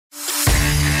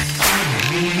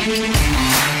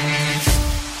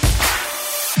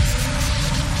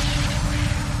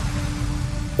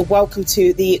Welcome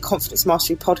to the Confidence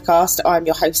Mastery podcast. I'm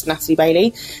your host, Natalie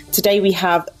Bailey. Today we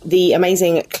have the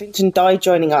amazing Clinton Dye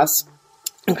joining us.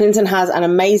 And Clinton has an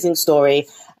amazing story,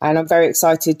 and I'm very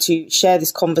excited to share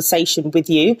this conversation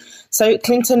with you. So,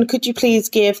 Clinton, could you please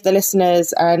give the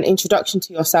listeners an introduction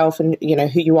to yourself and,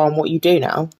 who you are and what you do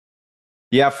now?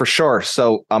 Yeah, for sure.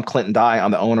 So I'm Clinton Dye.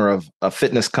 I'm the owner of a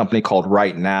fitness company called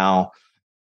Right Now.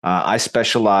 I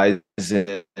specialize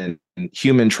in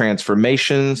human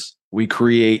transformations. We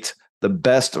create the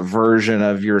best version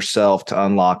of yourself to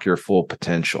unlock your full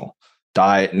potential.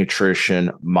 Diet,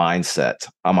 nutrition, mindset.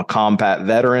 I'm a combat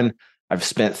veteran. I've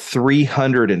spent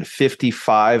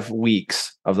 355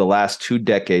 weeks of the last 2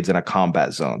 decades in a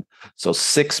combat zone. So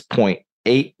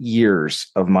 6.8 years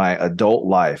of my adult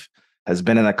life has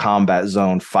been in a combat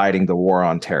zone fighting the war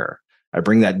on terror. I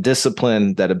bring that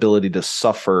discipline, that ability to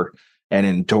suffer and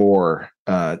endure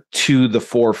to the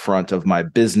forefront of my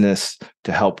business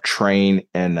to help train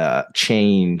and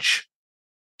change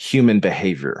human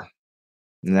behavior.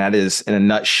 And that is, in a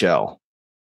nutshell,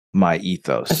 my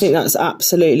ethos. I think that's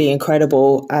absolutely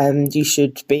incredible. You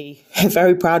should be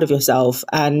very proud of yourself.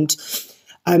 And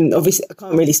obviously, I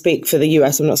can't really speak for the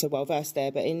US. I'm not so well versed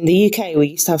there. But in the UK, we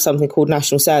used to have something called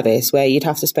national service, where you'd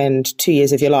have to spend 2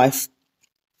 years of your life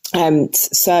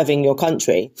serving your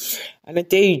country. And I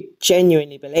do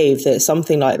genuinely believe that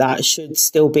something like that should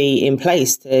still be in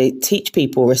place to teach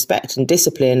people respect and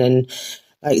discipline and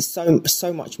like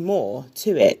so much more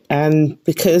to it.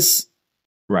 Because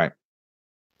right,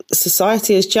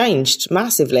 society has changed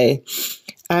massively,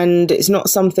 and it's not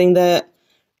something that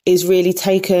is really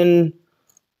taken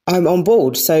on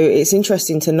board. So it's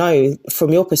interesting to know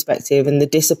from your perspective and the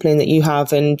discipline that you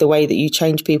have and the way that you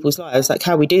change people's lives, like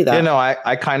how we do that.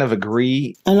 I kind of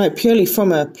agree. And like purely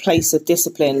from a place of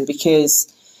discipline,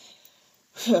 because,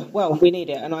 well, we need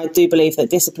it. And I do believe that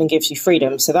discipline gives you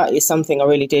freedom. So that is something I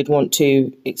really did want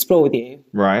to explore with you.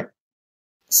 Right.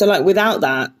 So like without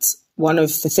that, one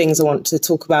of the things I want to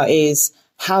talk about is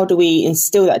how do we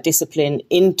instill that discipline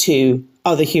into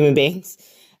other human beings?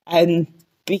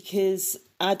 Because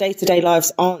our day-to-day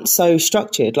lives aren't so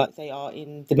structured like they are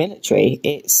in the military.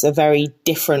 It's a very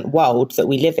different world that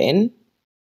we live in.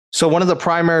 So one of the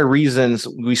primary reasons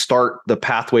we start the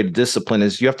pathway to discipline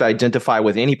is you have to identify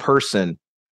with any person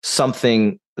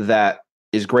something that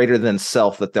is greater than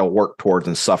self that they'll work towards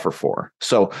and suffer for.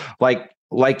 So like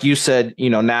you said,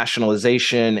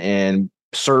 nationalization and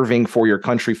serving for your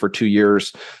country for 2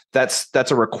 years, that's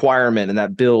a requirement, and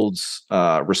that builds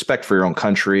respect for your own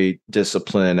country,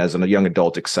 discipline as a young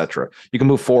adult, etc. You can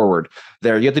move forward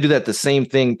there. You have to do that the same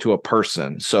thing to a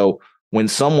person. So when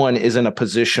someone is in a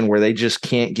position where they just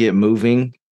can't get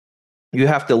moving, you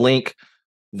have to link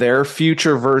their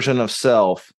future version of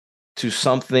self to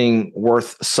something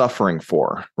worth suffering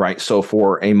for, right? So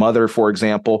for a mother, for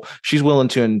example, she's willing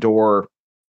to endure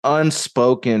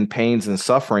unspoken pains and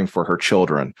suffering for her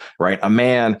children, right? A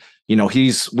man,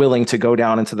 he's willing to go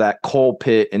down into that coal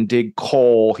pit and dig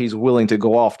coal. He's willing to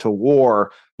go off to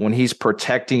war when he's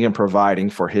protecting and providing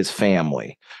for his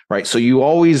family, right? So you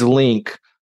always link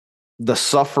the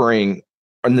suffering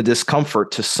and the discomfort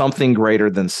to something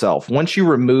greater than self. Once you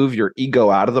remove your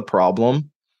ego out of the problem,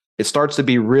 it starts to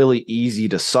be really easy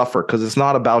to suffer because it's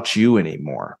not about you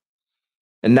anymore.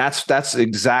 And that's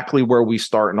exactly where we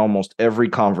start in almost every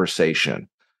conversation.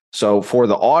 So for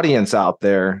the audience out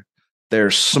there,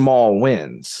 there's small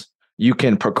wins. You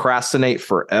can procrastinate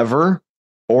forever,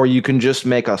 or you can just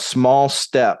make a small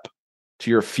step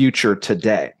to your future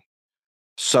today.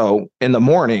 So in the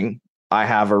morning, I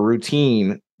have a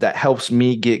routine that helps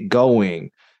me get going.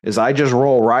 Is I just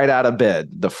roll right out of bed.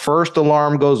 The first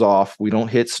alarm goes off. We don't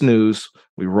hit snooze.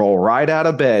 We roll right out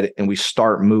of bed and we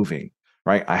start moving.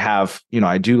 Right. I have,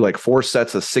 I do like 4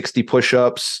 sets of 60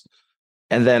 push-ups,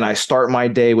 and then I start my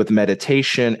day with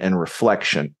meditation and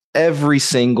reflection. Every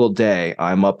single day,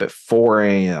 I'm up at 4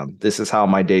 a.m. This is how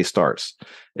my day starts.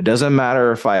 It doesn't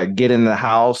matter if I get in the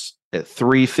house at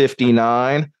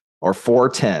 3:59 or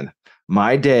 4:10.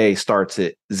 My day starts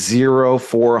at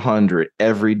 0400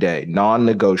 every day,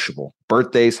 non-negotiable.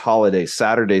 Birthdays, holidays,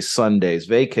 Saturdays, Sundays,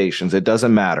 vacations, it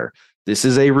doesn't matter. This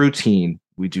is a routine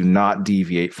we do not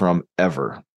deviate from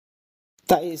ever.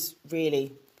 That is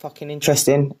really fucking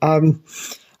interesting.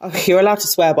 You're allowed to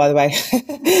swear, by the way.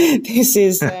 This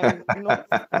is not,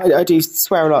 I do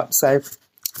swear a lot, so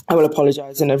I will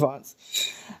apologise in advance.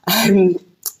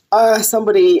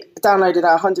 Somebody downloaded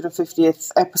our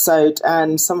 150th episode,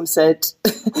 and someone said,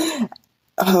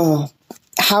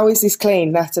 how is this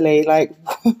clean, Natalie? Like,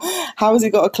 how has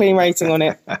it got a clean rating on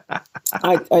it?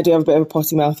 I do have a bit of a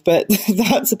potty mouth, but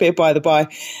that's a bit by the by.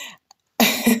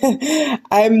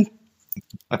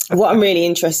 What I'm really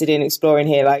interested in exploring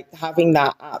here, like having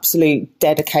that absolute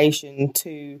dedication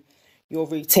to your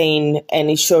routine and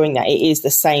ensuring that it is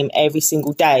the same every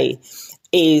single day,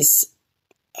 is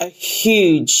a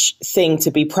huge thing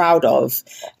to be proud of.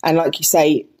 And like you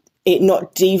say, it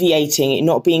not deviating, it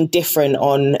not being different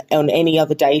on any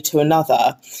other day to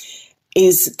another,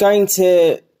 is going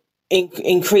to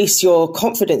increase your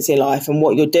confidence in life and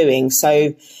what you're doing.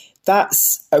 So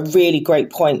that's a really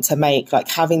great point to make. Like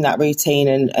having that routine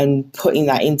and putting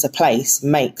that into place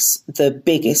makes the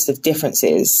biggest of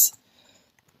differences.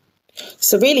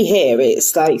 So really here,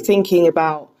 it's like thinking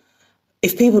about,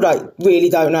 if people like really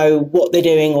don't know what they're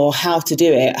doing or how to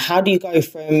do it, how do you go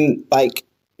from like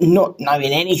not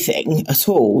knowing anything at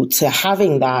all to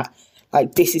having that,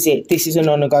 like, this is it, this is a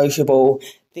non-negotiable,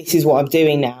 this is what I'm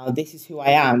doing now, this is who I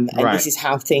am, and Right. This is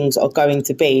how things are going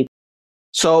to be.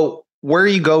 So where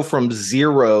you go from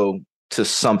zero to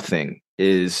something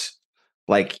is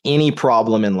like any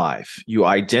problem in life. You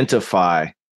identify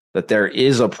that there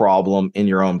is a problem in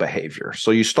your own behavior.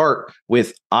 So you start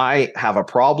with, I have a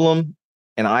problem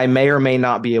and I may or may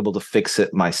not be able to fix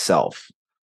it myself,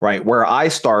 right? Where I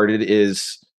started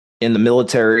is in the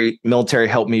military. Military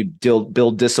helped me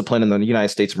build discipline in the United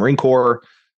States Marine Corps.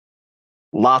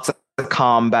 Lots of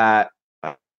combat.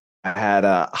 I had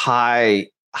a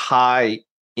high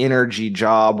energy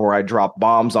job where I dropped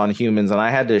bombs on humans, and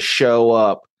I had to show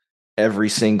up every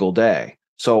single day.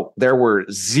 So there were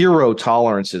zero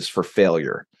tolerances for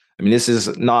failure. I mean, this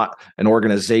is not an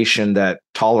organization that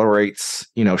tolerates,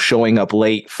 showing up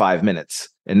late 5 minutes.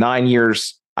 In 9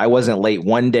 years, I wasn't late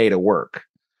one day to work,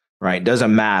 right?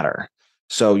 Doesn't matter.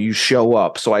 So you show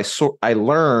up. So I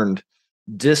learned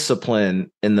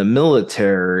discipline in the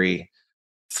military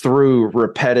through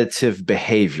repetitive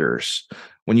behaviors.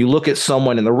 When you look at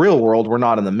someone in the real world, we're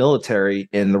not in the military.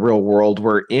 In the real world,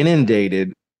 we're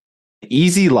inundated,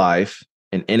 easy life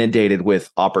and inundated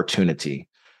with opportunity,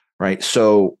 right?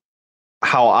 So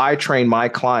how I train my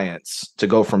clients to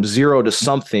go from zero to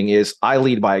something is I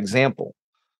lead by example.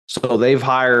 So they've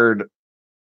hired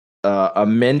a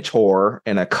mentor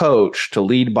and a coach to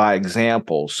lead by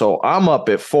example. So I'm up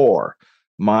at 4.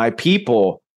 My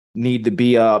people need to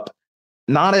be up,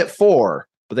 not at 4,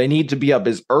 but they need to be up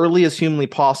as early as humanly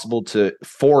possible to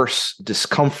force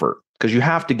discomfort, because you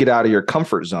have to get out of your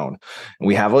comfort zone. And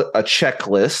we have a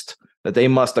checklist that they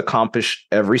must accomplish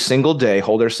every single day,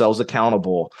 hold themselves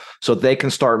accountable so they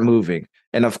can start moving.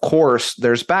 And of course,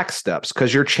 there's back steps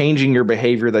because you're changing your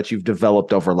behavior that you've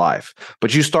developed over life,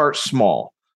 but you start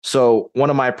small. So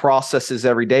one of my processes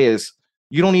every day is,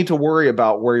 you don't need to worry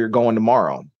about where you're going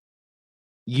tomorrow.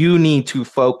 You need to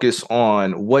focus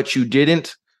on what you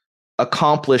didn't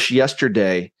accomplish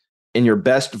yesterday in your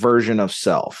best version of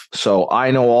self. So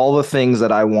I know all the things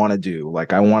that I want to do.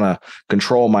 Like I want to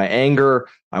control my anger.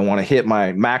 I want to hit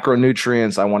my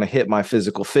macronutrients. I want to hit my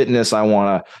physical fitness. I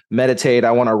want to meditate.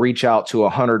 I want to reach out to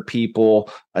 100 people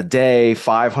a day,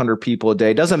 500 people a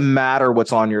day. It doesn't matter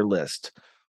what's on your list.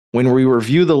 When we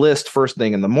review the list first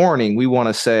thing in the morning, we want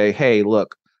to say, hey,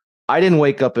 look, I didn't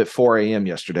wake up at 4 a.m.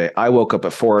 yesterday. I woke up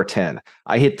at 4:10.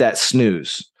 I hit that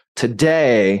snooze.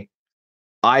 Today,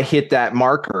 I hit that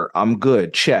marker. I'm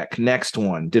good. Check. Next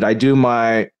one. Did I do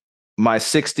my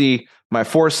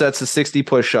 4 sets of 60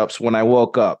 push-ups when I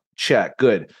woke up? Check.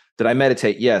 Good. Did I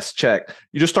meditate? Yes. Check.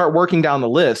 You just start working down the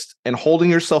list and holding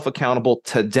yourself accountable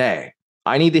today.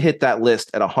 I need to hit that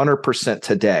list at 100%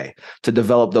 today to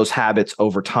develop those habits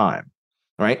over time,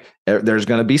 right? There's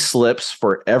going to be slips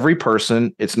for every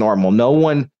person. It's normal. No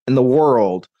one in the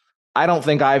world, I don't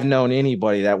think I've known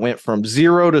anybody that went from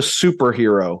zero to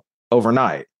superhero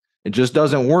overnight. It just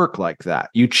doesn't work like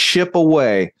that. You chip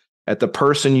away at the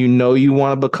person you know you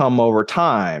want to become over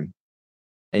time,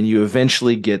 and you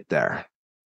eventually get there.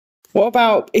 What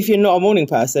about if you're not a morning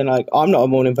person? Like, I'm not a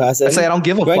morning person. I say I don't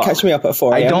give a fuck. You won't catch me up at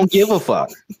 4 a.m. I don't give a fuck.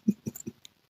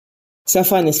 So I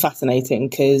find this fascinating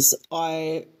because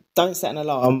I don't set an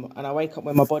alarm and I wake up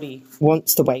when my body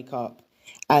wants to wake up.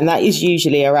 And that is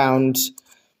usually around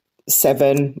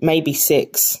 7, maybe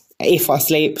 6. If I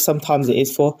sleep, sometimes it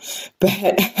is 4.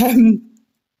 But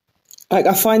like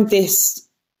I find this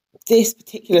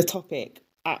particular topic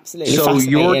absolutely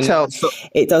fascinating.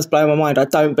 It does blow my mind. I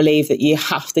don't believe that you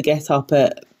have to get up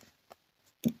at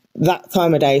that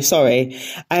time of day. Sorry,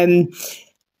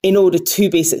 in order to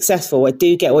be successful. I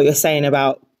do get what you're saying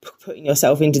about putting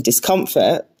yourself into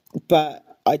discomfort, but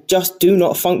I just do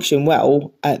not function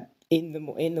well in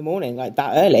the morning like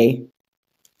that early.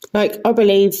 Like I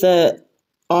believe that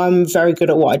I'm very good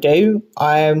at what I do.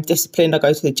 I am disciplined. I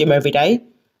go to the gym every day.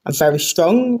 I'm very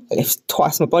strong. I lift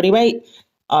twice my body weight.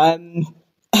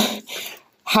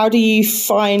 How do you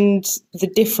find the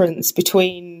difference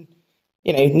between,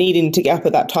 needing to get up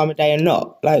at that time of day and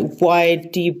not? Like, why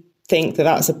do you think that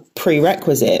that's a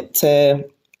prerequisite to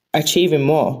achieving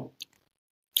more?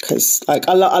 Because, like,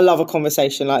 I love a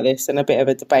conversation like this and a bit of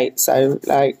a debate. So,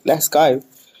 like, let's go.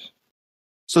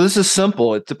 So this is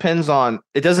simple. It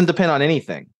doesn't depend on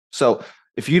anything. So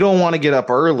if you don't want to get up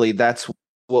early, that's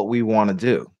what we want to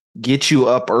do. Get you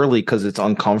up early because it's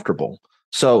uncomfortable.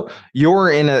 So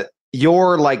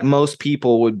you're like most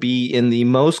people would be in the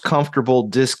most comfortable,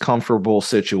 discomfortable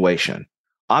situation.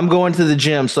 I'm going to the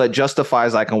gym, so it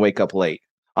justifies I can wake up late.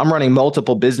 I'm running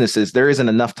multiple businesses. There isn't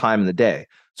enough time in the day.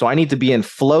 So I need to be in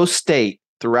flow state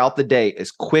throughout the day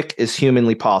as quick as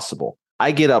humanly possible.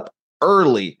 I get up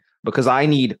early because I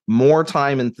need more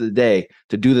time into the day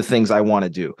to do the things I want to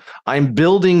do. I'm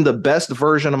building the best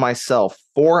version of myself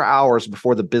 4 hours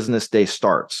before the business day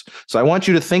starts. So I want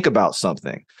you to think about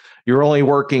something. You're only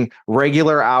working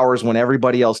regular hours when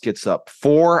everybody else gets up.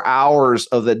 4 hours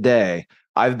of the day,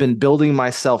 I've been building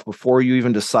myself before you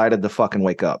even decided to fucking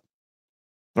wake up.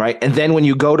 Right? And then when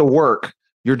you go to work,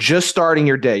 you're just starting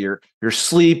your day. You're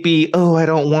sleepy. Oh, I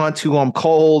don't want to. I'm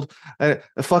cold. The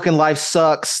fucking life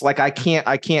sucks. Like, I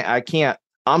can't.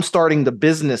 I'm starting the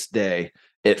business day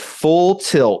at full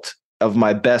tilt of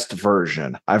my best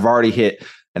version. I've already hit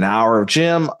an hour of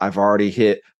gym. I've already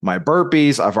hit my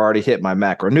burpees. I've already hit my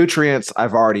macronutrients.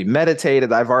 I've already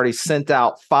meditated. I've already sent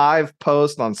out 5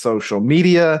 posts on social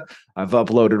media. I've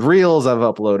uploaded reels. I've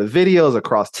uploaded videos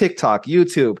across TikTok,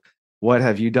 YouTube. What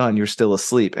have you done? You're still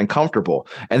asleep and comfortable.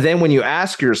 And then when you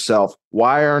ask yourself,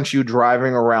 why aren't you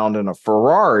driving around in a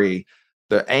Ferrari?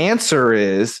 The answer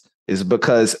is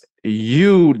because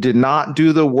you did not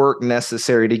do the work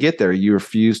necessary to get there. You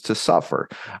refused to suffer.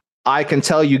 I can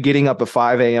tell you getting up at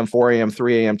 5 a.m., 4 a.m.,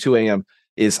 3 a.m., 2 a.m.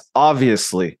 is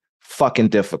obviously fucking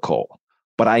difficult.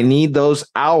 But I need those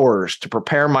hours to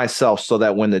prepare myself so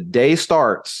that when the day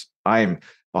starts, I'm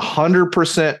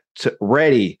 100%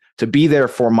 ready to be there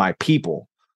for my people,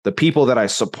 the people that I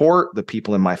support, the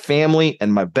people in my family,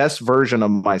 and my best version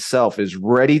of myself is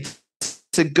ready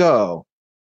to go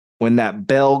when that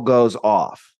bell goes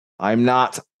off. I'm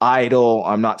not idle.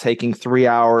 I'm not taking 3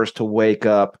 hours to wake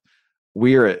up.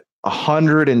 We're at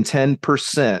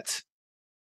 110%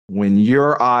 when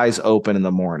your eyes open in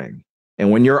the morning.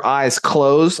 And when your eyes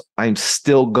close, I'm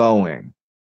still going.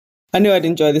 I knew I'd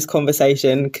enjoy this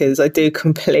conversation because I do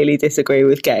completely disagree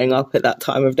with getting up at that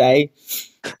time of day.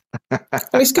 And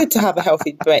it's good to have a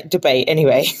healthy debate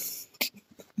anyway.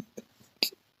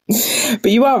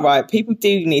 But you are right. People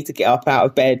do need to get up out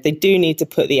of bed. They do need to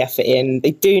put the effort in.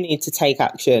 They do need to take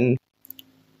action.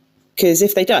 Because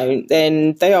if they don't,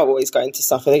 then they are always going to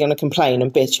suffer. They're going to complain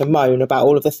and bitch and moan about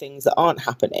all of the things that aren't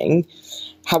happening.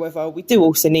 However, we do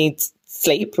also need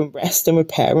sleep and rest and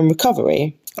repair and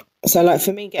recovery. So, like,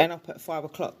 for me, getting up at 5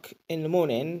 o'clock in the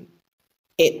morning,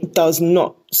 it does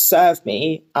not serve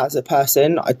me as a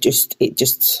person. It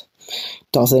just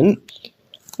doesn't.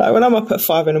 Like, when I'm up at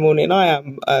 5 in the morning, I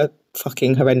am a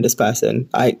fucking horrendous person.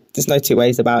 There's no two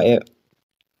ways about it.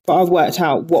 But I've worked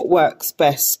out what works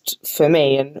best for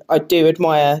me, and I do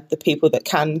admire the people that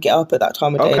can get up at that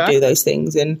time of day and do those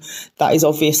things, and that is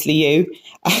obviously you.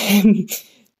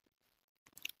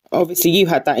 Obviously, you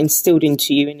had that instilled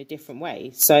into you in a different way.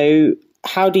 So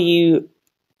what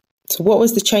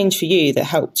was the change for you that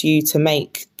helped you to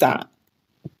make that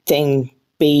thing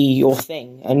be your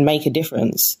thing and make a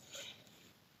difference?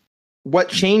 What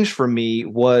changed for me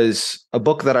was a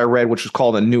book that I read, which was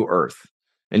called A New Earth.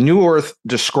 And New Earth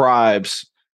describes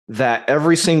that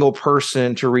every single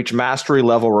person to reach mastery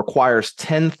level requires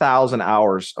 10,000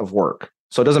 hours of work.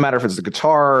 So it doesn't matter if it's a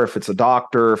guitar, if it's a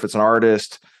doctor, if it's an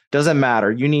artist. Doesn't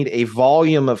matter. You need a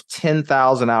volume of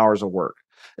 10,000 hours of work.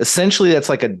 Essentially, that's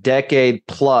like a decade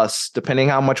plus, depending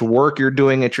how much work you're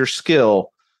doing at your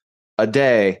skill a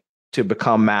day to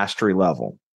become mastery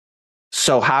level.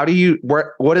 So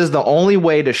what is the only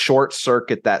way to short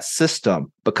circuit that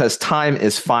system? Because time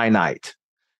is finite.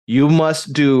 You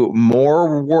must do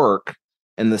more work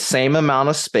in the same amount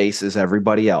of space as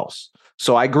everybody else.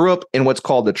 So I grew up in what's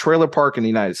called the trailer park in the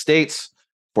United States.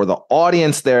 For the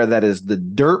audience there, that is the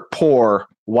dirt poor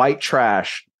white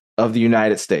trash of the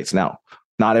United States. Now,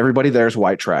 not everybody there is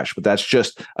white trash, but that's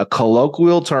just a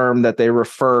colloquial term that they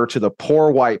refer to the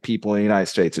poor white people in the United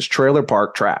States. It's trailer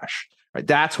park trash. Right?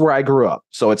 That's where I grew up.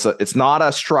 So it's not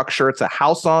a structure. It's a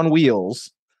house on wheels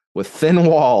with thin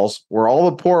walls where all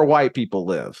the poor white people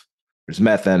live. There's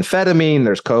methamphetamine,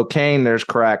 there's cocaine, there's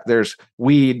crack, there's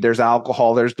weed, there's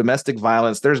alcohol, there's domestic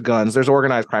violence, there's guns, there's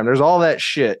organized crime, there's all that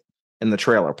shit in the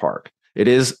trailer park. It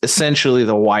is essentially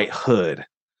the white hood,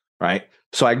 right?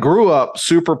 So I grew up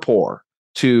super poor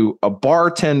to a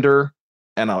bartender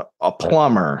and a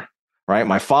plumber, right?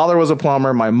 My father was a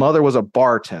plumber. My mother was a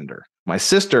bartender. My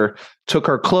sister took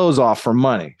her clothes off for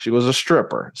money. She was a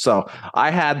stripper. So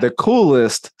I had the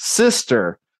coolest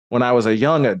sister when I was a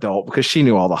young adult because she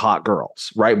knew all the hot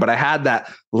girls, right? But I had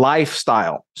that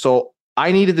lifestyle. So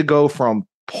I needed to go from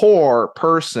poor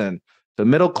person to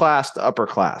middle class to upper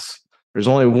class. There's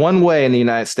only one way in the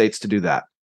United States to do that.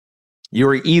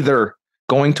 You're either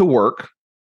going to work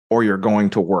or you're going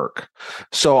to work.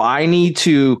 So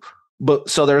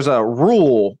so there's a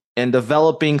rule in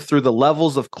developing through the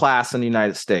levels of class in the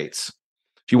United States.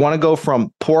 If you want to go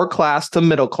from poor class to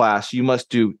middle class, you must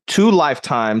do 2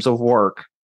 lifetimes of work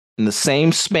in the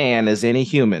same span as any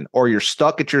human, or you're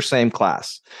stuck at your same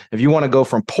class. If you want to go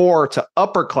from poor to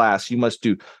upper class, you must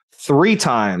do 3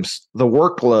 times the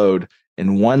workload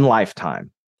in 1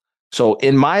 lifetime. So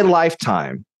in my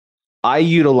lifetime, I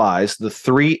utilize the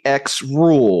 3X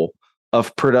rule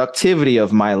of productivity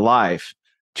of my life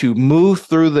to move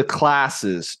through the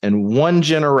classes in 1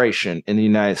 generation in the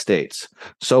United States.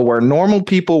 So where normal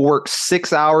people work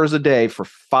 6 hours a day for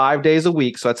 5 days a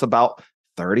week, so that's about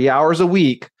 30 hours a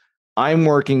week, I'm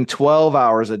working 12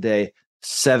 hours a day,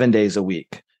 7 days a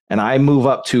week. And I move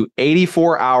up to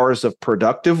 84 hours of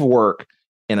productive work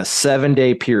in a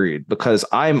 7-day period because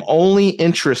I'm only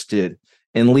interested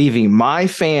in leaving my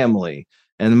family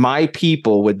and my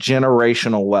people with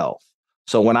generational wealth.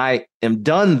 So when I am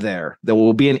done there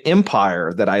will be an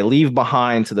empire that I leave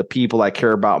behind to the people I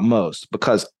care about most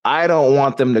because I don't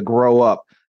want them to grow up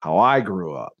how I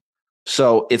grew up.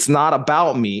 So it's not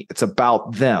about me, it's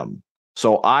about them.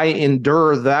 So I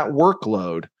endure that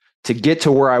workload to get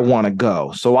to where I want to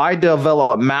go. So I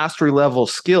develop mastery level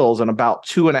skills in about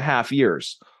 2.5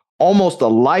 years, almost a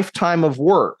lifetime of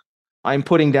work I'm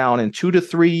putting down in 2 to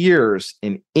 3 years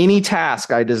in any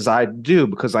task I decide to do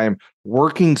because I am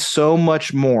working so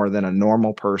much more than a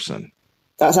normal person.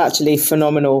 That's actually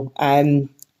phenomenal.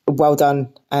 Well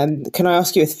done. Can I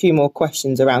ask you a few more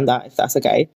questions around that, if that's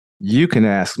okay? You can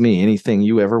ask me anything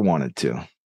you ever wanted to.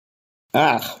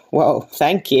 Well,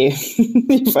 thank you.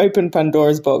 You've opened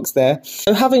Pandora's box there.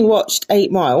 So having watched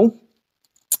 8 Mile,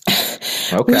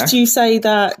 okay, would you say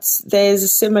that there's a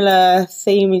similar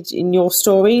theme in your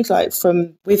story, like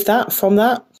from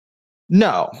that?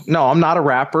 No, I'm not a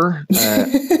rapper. Not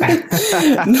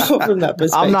from that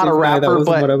perspective. I'm not a rapper, that wasn't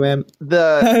but what I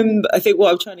meant. I think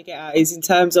what I'm trying to get at is in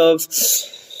terms of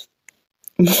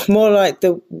more like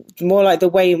the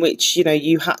way in which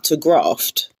you had to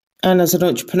graft, and as an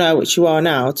entrepreneur, which you are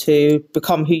now, to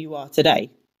become who you are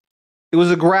today. It was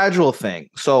a gradual thing.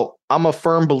 So I'm a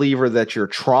firm believer that your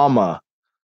trauma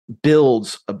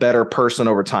builds a better person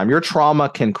over time. Your trauma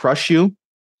can crush you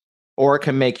or it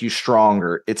can make you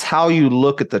stronger. It's how you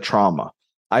look at the trauma.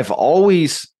 I've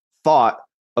always thought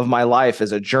of my life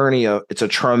as a journey. It's a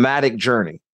traumatic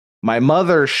journey. My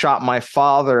mother shot my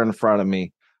father in front of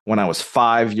me when I was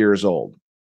 5 years old,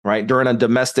 right? During a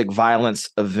domestic violence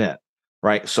event,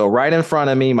 right? So right in front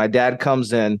of me, my dad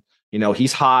comes in,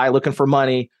 he's high looking for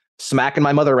money, smacking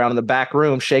my mother around in the back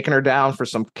room, shaking her down for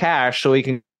some cash so he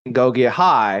can go get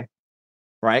high,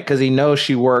 right? Because he knows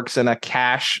she works in a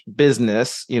cash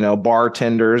business,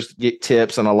 bartenders get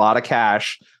tips and a lot of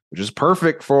cash, which is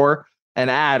perfect for an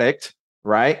addict,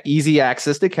 right? Easy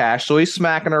access to cash. So he's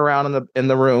smacking her around in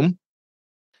the room.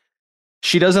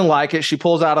 She doesn't like it. She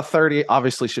pulls out a 30.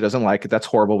 Obviously, she doesn't like it. That's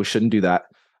horrible. We shouldn't do that.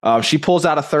 She pulls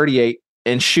out a 38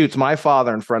 and shoots my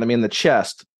father in front of me in the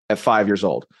chest at 5 years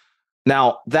old.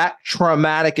 Now, that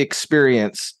traumatic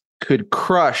experience could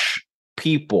crush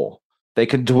people. They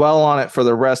could dwell on it for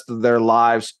the rest of their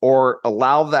lives or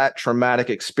allow that traumatic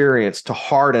experience to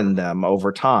harden them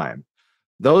over time.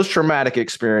 Those traumatic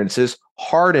experiences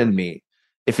hardened me.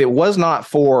 If it was not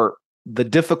for the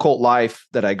difficult life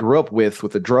that I grew up with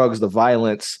the drugs, the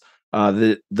violence,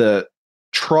 the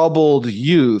troubled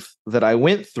youth that I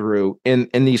went through in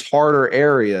these harder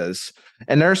areas,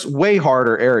 and there's way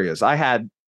harder areas. I had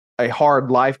a hard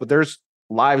life, but there's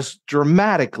lives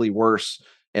dramatically worse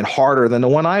and harder than the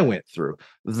one I went through.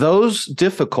 Those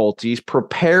difficulties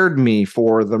prepared me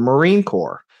for the Marine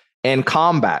Corps and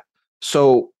combat.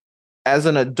 So as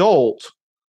an adult,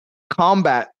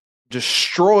 combat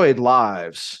destroyed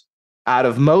lives out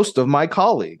of most of my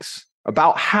colleagues.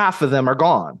 About half of them are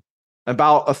gone.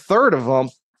 About a third of them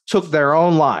took their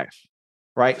own life,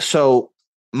 right? So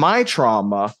my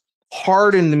trauma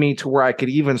hardened me to where I could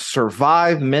even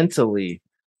survive mentally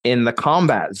in the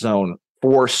combat zone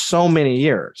for so many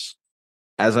years.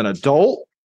 As an adult,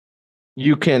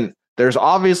 the there's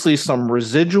obviously some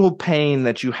residual pain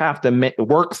that you have to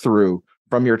work through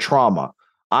from your trauma.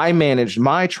 I managed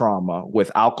my trauma with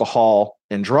alcohol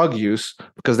and drug use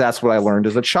because that's what I learned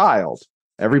as a child.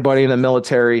 Everybody in the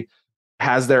military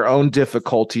has their own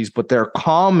difficulties, but their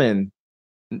common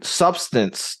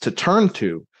substance to turn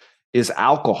to is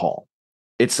alcohol.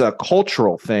 It's a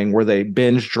cultural thing where they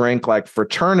binge drink like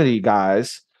fraternity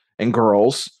guys and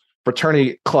girls,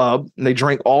 fraternity club, and they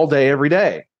drink all day, every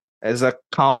day as a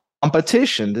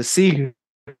competition to see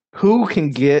who can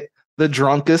get the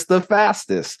drunkest the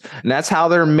fastest. And that's how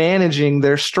they're managing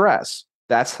their stress.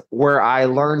 That's where I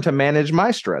learned to manage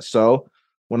my stress. So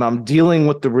when I'm dealing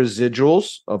with the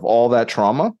residuals of all that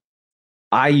trauma,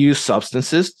 I use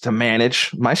substances to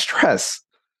manage my stress,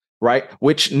 right?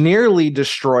 Which nearly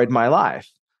destroyed my life.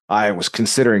 I was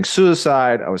considering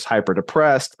suicide. I was hyper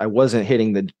depressed. I wasn't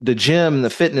hitting the gym, the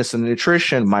fitness, and the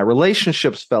nutrition. My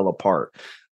relationships fell apart.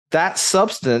 That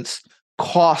substance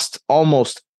cost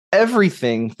almost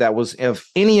everything that was of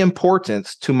any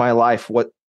importance to my life,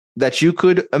 that you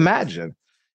could imagine.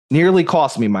 Nearly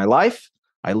cost me my life.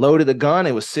 I loaded a gun.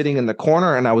 It was sitting in the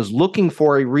corner, and I was looking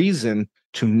for a reason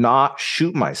to not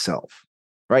shoot myself,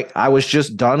 right? I was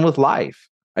just done with life.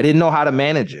 I didn't know how to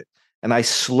manage it. And I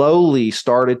slowly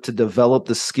started to develop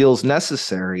the skills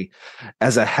necessary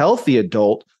as a healthy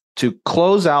adult to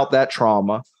close out that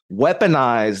trauma,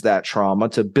 weaponize that trauma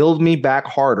to build me back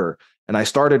harder. And I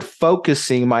started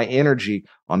focusing my energy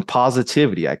on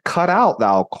positivity. I cut out the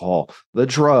alcohol, the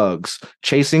drugs,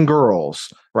 chasing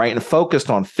girls, right? And focused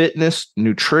on fitness,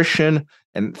 nutrition,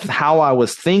 and how I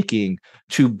was thinking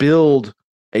to build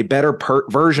a better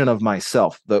version of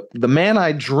myself. The man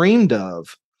I dreamed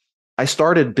of, I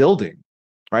started building,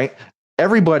 right?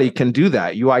 Everybody can do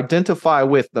that. You identify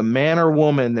with the man or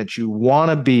woman that you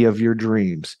want to be of your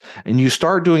dreams, and you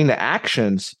start doing the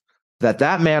actions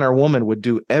that man or woman would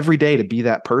do every day to be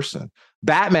that person.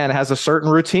 Batman has a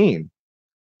certain routine.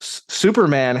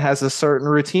 Superman has a certain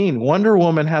routine. Wonder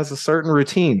Woman has a certain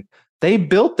routine. They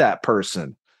built that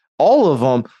person. All of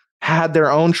them had their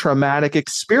own traumatic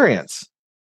experience.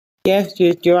 Yeah,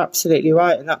 you're absolutely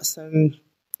right. And that's some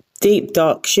deep,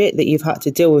 dark shit that you've had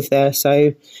to deal with there.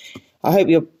 So I hope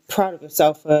you're proud of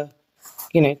yourself for,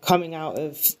 coming out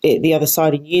of it the other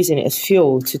side and using it as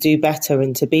fuel to do better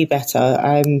and to be better.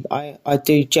 I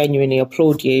do genuinely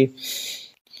applaud you.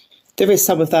 There is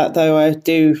some of that, though, I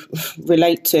do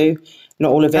relate to.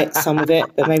 Not all of it, some of it,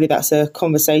 but maybe that's a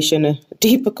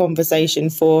deeper conversation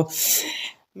for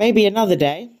maybe another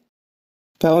day.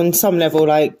 But on some level,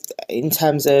 like in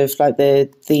terms of like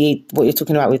the what you're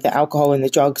talking about with the alcohol and the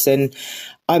drugs, and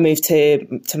I moved to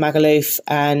Magaluf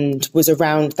and was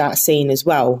around that scene as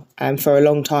well for a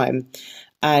long time.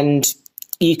 And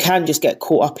you can just get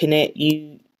caught up in it.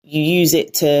 You use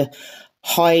it to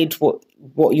hide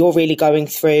what you're really going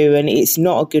through, and it's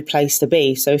not a good place to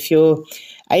be. So if you're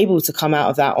able to come out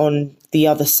of that on the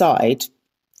other side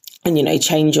and,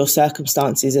 change your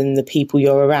circumstances and the people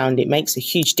you're around, it makes a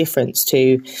huge difference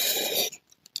to,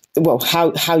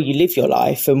 how you live your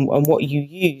life and what you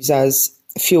use as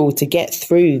fuel to get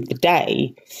through the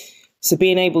day. So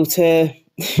being able to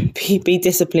be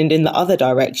disciplined in the other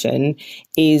direction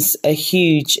is a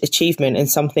huge achievement and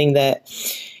something that,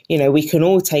 we can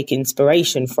all take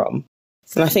inspiration from.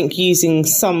 And I think using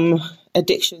some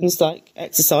addictions like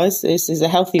exercise is a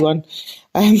healthy one.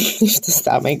 Does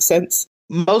that make sense?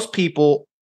 Most people,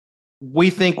 we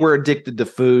think we're addicted to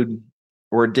food,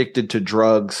 we're addicted to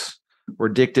drugs, we're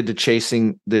addicted to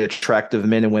chasing the attractive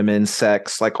men and women,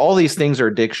 sex. Like all these things are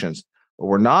addictions, but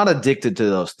we're not addicted to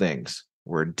those things.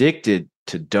 We're addicted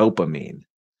to dopamine,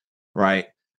 right?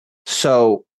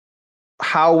 So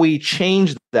how we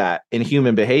change that in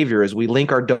human behavior is we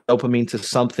link our dopamine to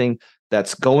something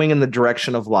that's going in the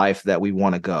direction of life that we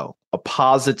want to go, a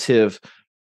positive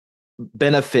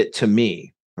benefit to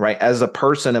me, right, as a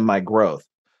person in my growth.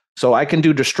 So I can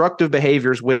do destructive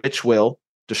behaviors, which will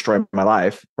destroy my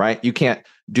life, right? You can't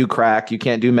do crack. You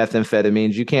can't do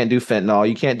methamphetamines. You can't do fentanyl.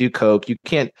 You can't do coke. You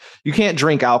can't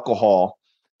drink alcohol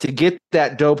to get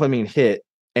that dopamine hit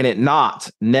and it not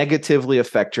negatively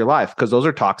affect your life, because those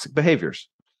are toxic behaviors,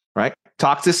 right?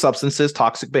 Toxic substances,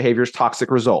 toxic behaviors,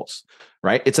 toxic results,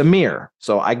 right? It's a mirror.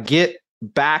 So I get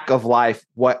back of life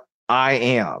what I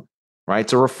am, right?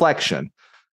 It's a reflection.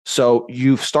 So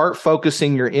you start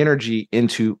focusing your energy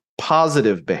into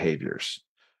positive behaviors,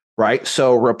 right?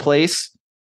 So replace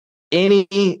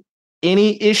any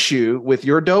issue with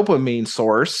your dopamine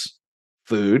source,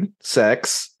 food,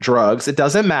 sex, drugs. It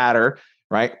doesn't matter,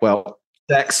 right? Well,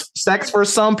 sex for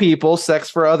some people, sex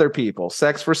for other people,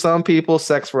 sex for some people,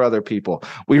 sex for other people.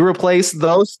 We replace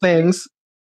those things.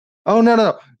 Oh, no,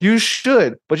 no. You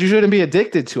should, but you shouldn't be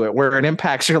addicted to it where it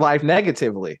impacts your life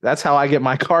negatively. That's how I get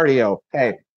my cardio.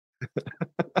 Hey.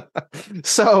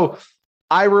 So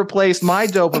I replaced my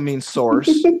dopamine source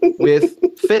with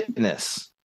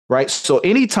fitness, right? So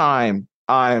anytime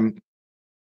I'm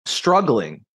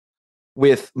struggling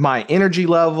with my energy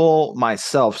level, my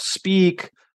self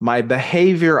speak, my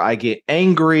behavior, I get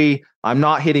angry, I'm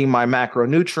not hitting my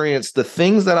macronutrients, the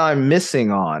things that I'm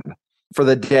missing on for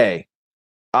the day,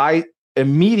 I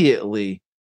immediately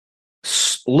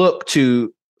look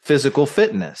to physical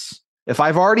fitness. If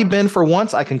I've already been for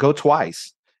once, I can go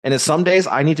twice. And in some days,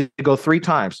 I need to go 3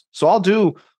 times. So I'll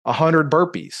do 100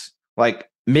 burpees like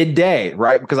midday,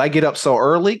 right? Because I get up so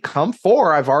early. Come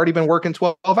 4, I've already been working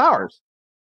 12 hours.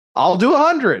 I'll do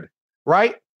 100,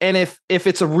 right? And if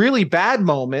it's a really bad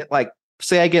moment, like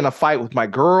say I get in a fight with my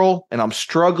girl and I'm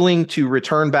struggling to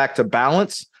return back to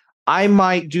balance, I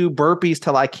might do burpees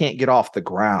till I can't get off the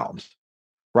ground,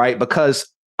 right? Because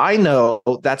I know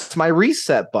that's my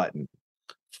reset button.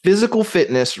 Physical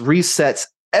fitness resets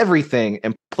everything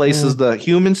and places the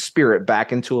human spirit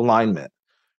back into alignment,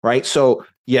 right? So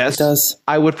yes,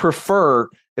 I would prefer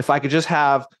if I could just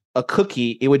have a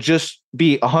cookie, it would just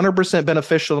be 100%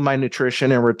 beneficial to my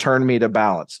nutrition and return me to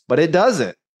balance. But it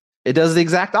doesn't. It does the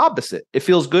exact opposite. It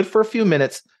feels good for a few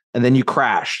minutes and then you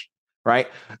crash, right?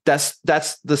 That's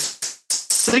the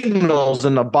signals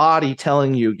in the body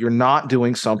telling you you're not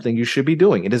doing something you should be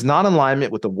doing. It is not in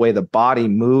alignment with the way the body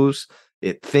moves,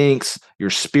 it thinks,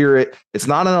 your spirit. It's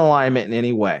not in alignment in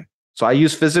any way. So I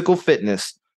use physical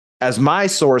fitness as my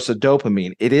source of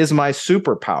dopamine. It is my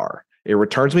superpower. It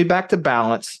returns me back to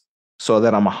balance so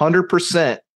that I'm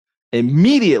 100%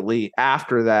 immediately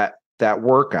after that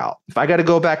workout. If I got to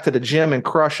go back to the gym and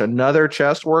crush another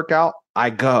chest workout,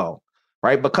 I go,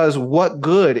 right? Because what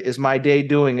good is my day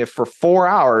doing if for 4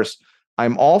 hours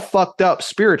I'm all fucked up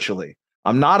spiritually?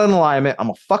 I'm not in alignment.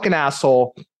 I'm a fucking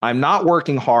asshole. I'm not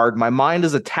working hard. My mind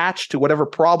is attached to whatever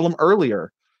problem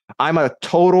earlier. I'm a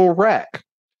total wreck.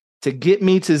 To get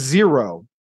me to 0,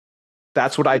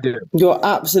 that's what I do. You're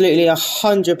absolutely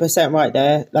 100% right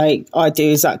there. Like I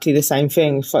do exactly the same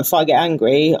thing. If I get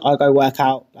angry, I go work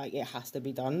out. Like it has to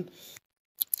be done.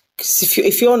 Because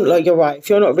if you're like, you're right. If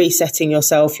you're not resetting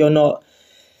yourself, you're not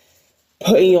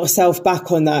putting yourself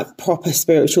back on that proper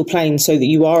spiritual plane so that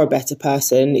you are a better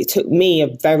person. It took me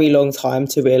a very long time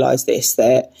to realize this,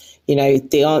 that, you know,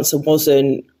 the answer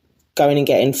wasn't going and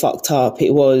getting fucked up.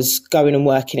 It was going and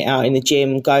working it out in the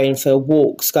gym, going for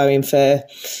walks, going for,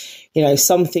 you know,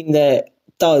 something that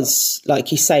does,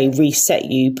 like you say, reset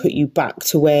you, put you back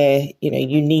to where, you know,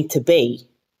 you need to be.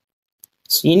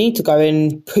 So you need to go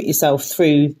and put yourself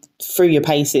through your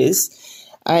paces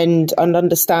and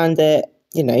understand that,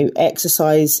 you know,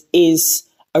 exercise is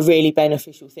a really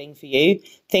beneficial thing for you.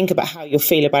 Think about how you'll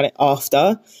feel about it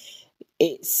after.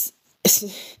 It's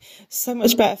so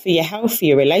much better for your health, for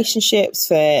your relationships,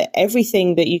 for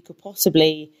everything that you could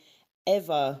possibly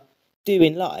ever do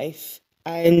in life.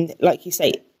 And like you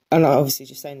say, and I'm obviously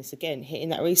just saying this again, hitting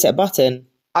that reset button.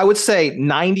 I would say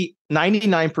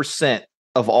 99%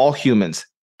 of all humans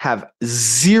have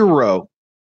zero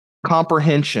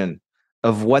comprehension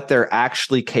of what they're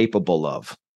actually capable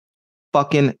of.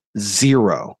 Fucking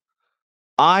zero.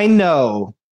 I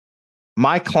know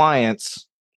my clients,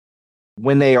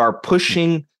 when they are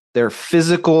pushing their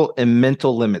physical and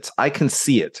mental limits, I can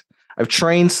see it. I've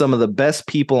trained some of the best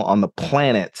people on the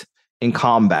planet in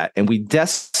combat, and we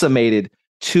decimated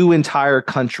 2 entire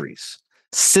countries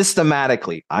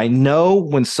systematically. I know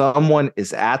when someone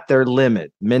is at their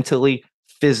limit mentally,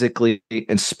 physically,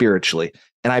 and spiritually,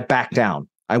 and I back down.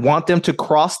 I want them to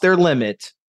cross their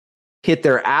limit, hit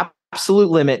their absolute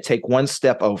limit, take 1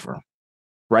 step over,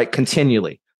 right?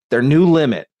 Continually, their new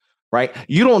limit, right?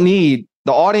 You don't need,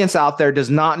 the audience out there does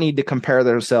not need to compare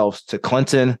themselves to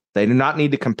Clinton. They do not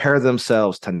need to compare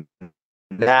themselves to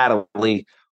Natalie.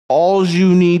 All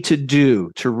you need to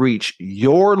do to reach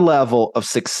your level of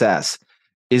success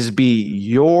is be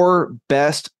your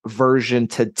best version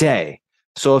today.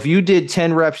 So if you did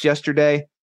 10 reps yesterday,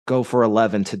 go for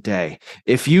 11 today.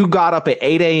 If you got up at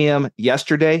 8 a.m.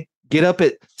 yesterday, get up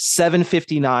at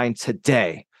 7:59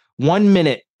 today. 1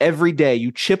 minute every day,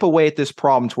 you chip away at this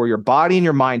problem to where your body and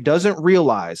your mind doesn't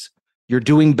realize you're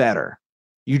doing better.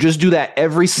 You just do that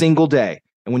every single day.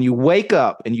 And when you wake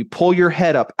up and you pull your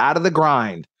head up out of the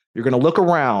grind, you're going to look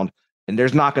around and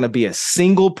there's not going to be a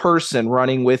single person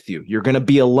running with you. You're going to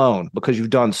be alone because you've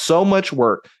done so much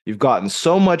work. You've gotten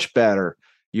so much better.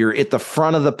 You're at the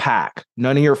front of the pack.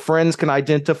 None of your friends can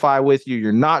identify with you.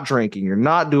 You're not drinking. You're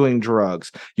not doing drugs.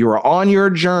 You are on your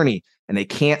journey and they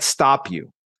can't stop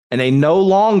you. and they no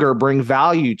longer bring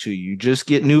value to you. You just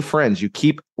get new friends. You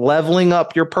keep leveling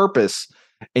up your purpose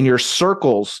and your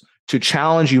circles to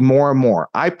challenge you more and more.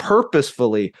 I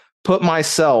purposefully put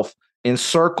myself in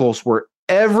circles where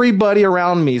everybody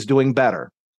around me is doing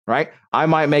better, right? I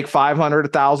might make 500,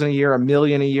 1,000 a year,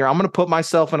 1,000,000 a year. I'm going to put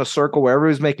myself in a circle where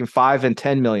everybody's making 5 and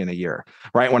 10 million a year,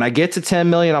 right? When I get to 10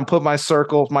 million, I'm putting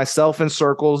myself in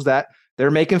circles that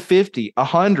they're making 50,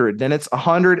 100, then it's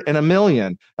 100 and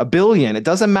 1,000,000, 1,000,000,000. It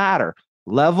doesn't matter.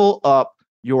 Level up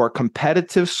your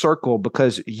competitive circle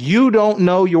because you don't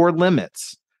know your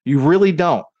limits. You really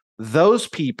don't. Those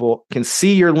people can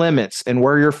see your limits and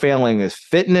where you're failing is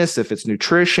fitness, if it's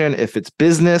nutrition, if it's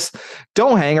business.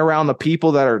 Don't hang around the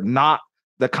people that are not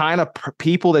the kind of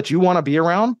people that you want to be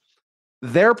around.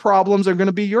 Their problems are going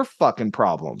to be your fucking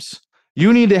problems.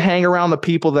 You need to hang around the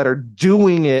people that are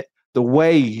doing it the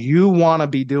way you want to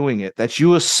be doing it, that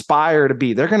you aspire to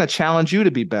be. They're going to challenge you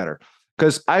to be better.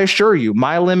 Because I assure you,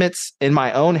 my limits in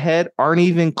my own head aren't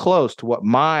even close to what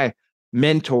my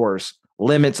mentors'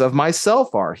 limits of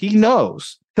myself are. He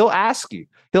knows. He'll ask you.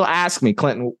 He'll ask me,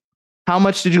 Clinton, how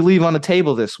much did you leave on the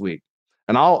table this week?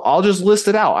 And I'll just list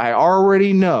it out. I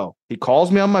already know. He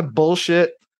calls me on my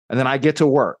bullshit, and then I get to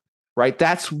work, right?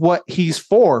 That's what he's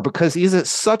for, because he's at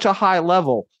such a high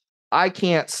level. I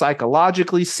can't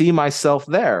psychologically see myself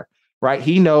there, right?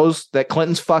 He knows that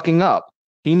Clinton's fucking up.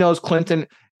 He knows Clinton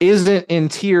isn't in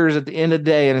tears at the end of the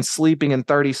day and is sleeping in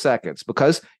 30 seconds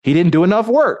because he didn't do enough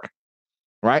work,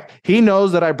 right? He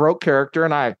knows that I broke character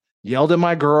and I yelled at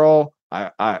my girl.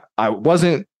 I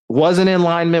wasn't in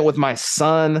alignment with my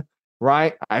son,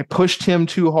 right? I pushed him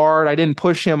too hard. I didn't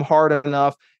push him hard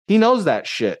enough. He knows that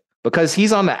shit because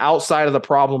he's on the outside of the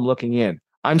problem looking in.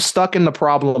 I'm stuck in the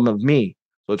problem of me.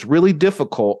 So it's really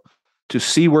difficult to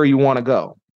see where you want to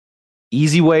go.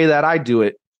 Easy way that I do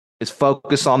it is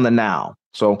focus on the now.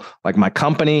 So like my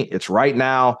company, it's right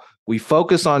now. We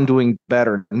focus on doing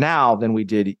better now than we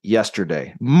did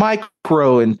yesterday.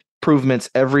 Micro improvements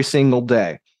every single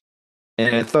day.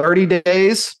 And in 30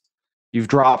 days, you've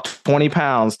dropped 20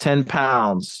 pounds, 10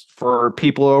 pounds. For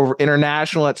people over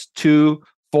international, that's 2,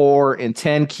 4, and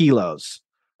 10 kilos,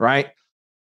 right?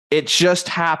 It just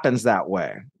happens that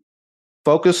way.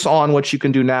 Focus on what you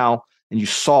can do now, and you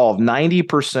solve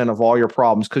 90% of all your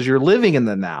problems because you're living in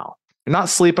the now. You're not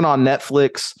sleeping on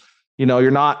Netflix. You're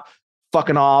not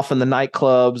fucking off in the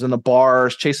nightclubs and the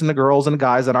bars, chasing the girls and the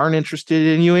guys that aren't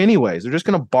interested in you anyways. They're just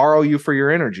going to borrow you for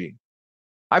your energy.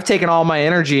 I've taken all my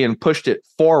energy and pushed it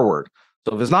forward.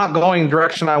 So if it's not going the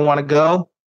direction I want to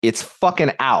go, it's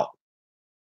fucking out.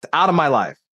 It's out of my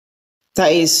life.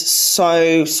 That is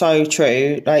so, so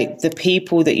true. Like the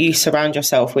people that you surround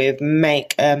yourself with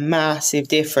make a massive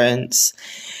difference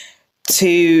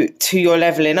to your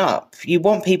leveling up. You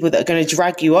want people that are going to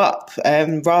drag you up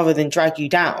rather than drag you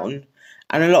down.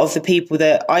 And a lot of the people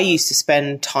that I used to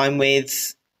spend time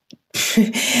with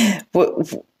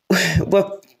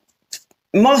were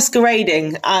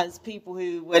masquerading as people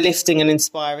who were lifting and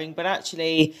inspiring, but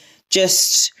actually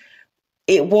just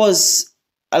it was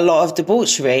a lot of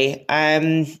debauchery.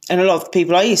 And a lot of the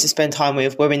people I used to spend time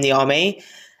with were in the army,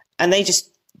 and they just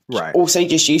also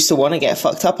just used to want to get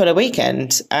fucked up at a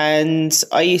weekend. And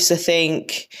I used to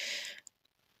think,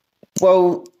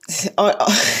 well,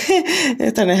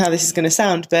 I don't know how this is going to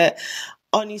sound, but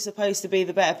aren't you supposed to be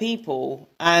the better people?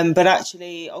 But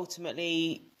actually,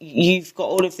 ultimately, you've got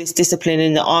all of this discipline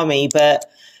in the army, but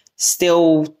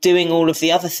still doing all of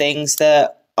the other things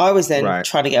that I was then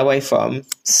trying to get away from.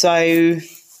 So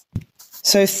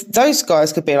if those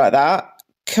guys could be like that,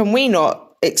 can we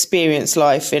not experience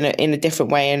life in a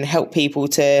different way and help people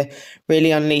to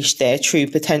really unleash their true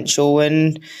potential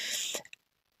and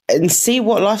see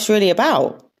what life's really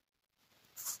about?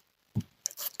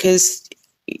 Because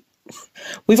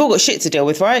we've all got shit to deal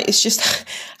with, right? It's just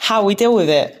how we deal with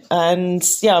it. And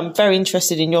yeah, I'm very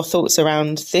interested in your thoughts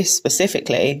around this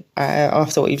specifically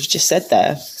after what you've just said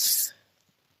there.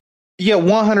 Yeah,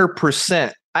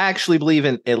 100%. I actually believe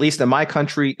in, at least in my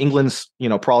country, England's,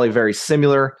 probably very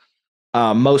similar.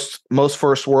 Most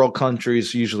first world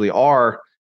countries usually are.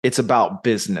 It's about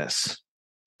business.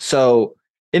 So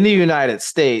in the United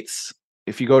States,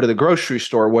 if you go to the grocery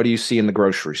store, what do you see in the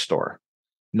grocery store?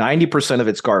 90% of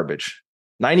it's garbage.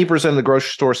 90% of the grocery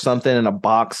store is something in a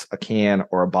box, a can,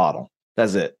 or a bottle.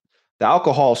 That's it. The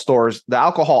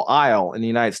alcohol aisle in the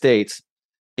United States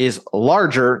is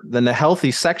larger than the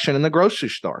healthy section in the grocery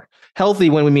store. Healthy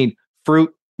when we mean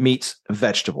fruit, meats, and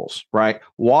vegetables, right?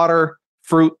 Water,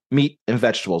 fruit, meat, and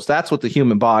vegetables. That's what the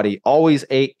human body always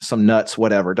ate, some nuts,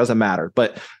 whatever, it doesn't matter.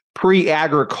 But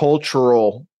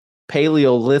pre-agricultural,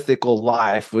 Paleolithical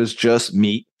life was just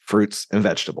meat, fruits, and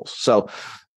vegetables. So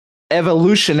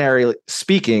evolutionarily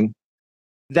speaking,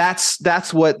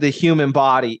 that's what the human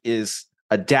body is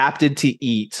adapted to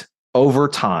eat over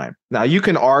time. Now you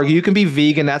can argue, you can be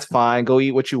vegan, that's fine. Go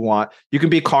eat what you want. You can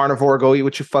be carnivore, go eat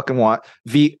what you fucking want.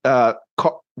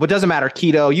 What doesn't matter,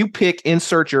 keto, you pick,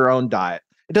 insert your own diet.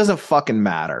 It doesn't fucking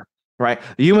matter, right?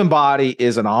 The human body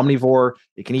is an omnivore.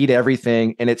 It can eat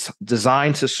everything and it's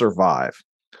designed to survive.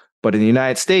 But in the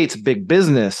United States, big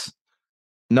business,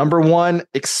 number one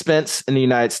expense in the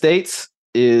United States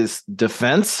is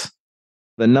defense.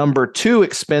 The number two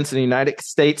expense in the United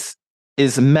States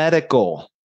is medical,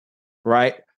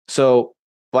 right? So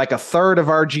like a third of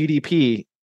our GDP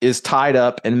is tied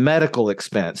up in medical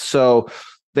expense. So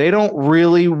they don't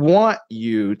really want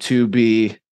you to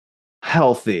be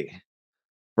healthy,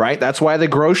 right? That's why the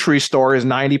grocery store is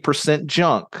 90%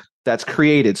 junk that's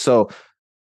created. So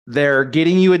they're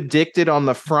getting you addicted on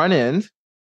the front end,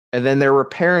 and then they're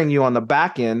repairing you on the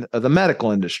back end of the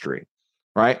medical industry,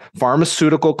 right?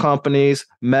 Pharmaceutical companies,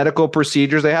 medical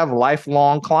procedures, they have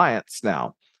lifelong clients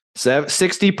now.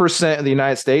 60% of the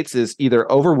United States is either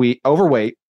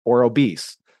overweight or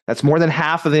obese. That's more than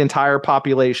half of the entire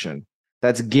population.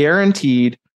 That's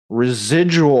guaranteed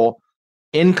residual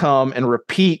income and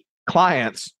repeat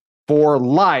clients for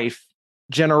life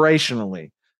generationally,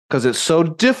 because it's so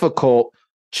difficult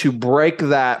to break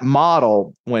that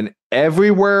model when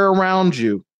everywhere around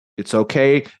you, it's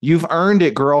okay. You've earned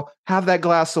it, girl. Have that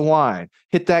glass of wine.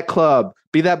 Hit that club.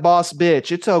 Be that boss bitch.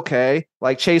 It's okay.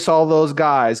 Like chase all those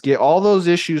guys. Get all those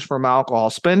issues from alcohol.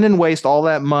 Spend and waste all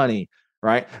that money,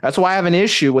 right? That's why I have an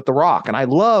issue with The Rock. And I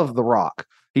love The Rock.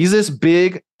 He's this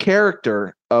big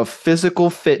character of physical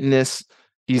fitness.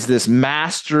 He's this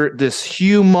master, this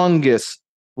humongous,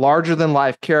 larger than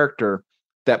life character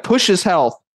that pushes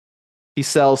health. He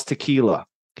sells tequila.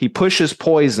 He pushes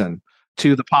poison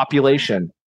to the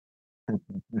population.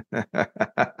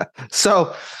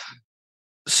 So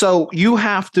you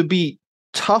have to be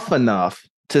tough enough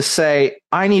to say,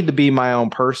 I need to be my own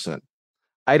person.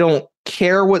 I don't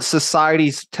care what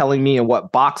society's telling me and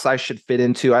what box I should fit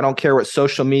into. I don't care what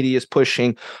social media is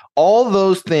pushing. All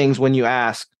those things, when you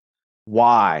ask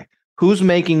why, who's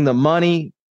making the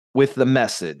money with the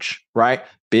message, right?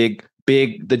 Big,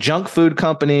 the junk food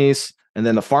companies, and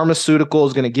then the pharmaceutical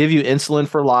is going to give you insulin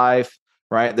for life,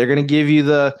 right? They're going to give you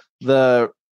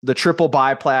the triple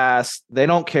bypass. They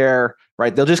don't care,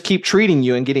 right? They'll just keep treating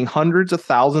you and getting hundreds of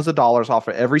thousands of dollars off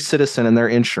of every citizen in their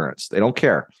insurance. They don't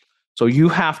care. So you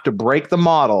have to break the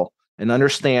model and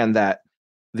understand that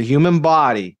the human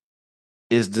body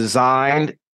is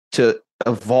designed to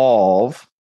evolve,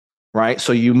 right?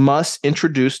 So you must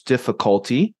introduce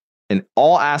difficulty in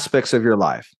all aspects of your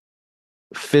life: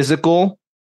 physical,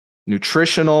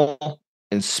 nutritional,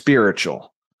 and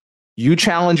spiritual. You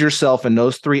challenge yourself in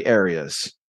those three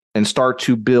areas and start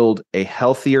to build a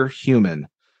healthier human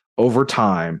over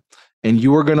time, and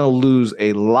you are going to lose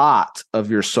a lot of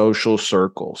your social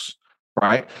circles,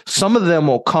 right? Some of them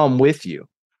will come with you,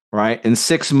 right? In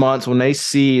 6 months, when they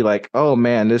see like, oh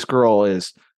man, this girl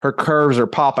her curves are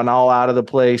popping all out of the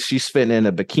place. She's fitting in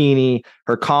a bikini.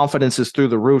 Her confidence is through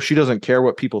the roof. She doesn't care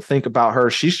what people think about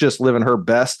her. She's just living her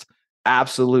best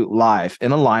absolute life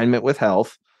in alignment with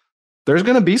health. There's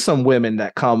going to be some women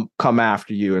that come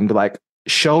after you and be like,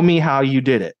 show me how you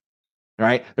did it,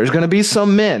 right? There's going to be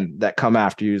some men that come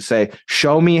after you and say,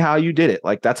 show me how you did it.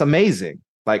 Like, that's amazing.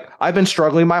 Like, I've been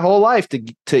struggling my whole life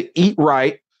to eat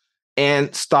right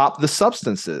and stop the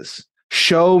substances.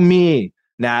 Show me,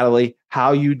 Natalie,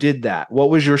 how you did that. What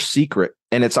was your secret?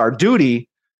 And it's our duty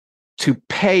to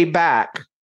pay back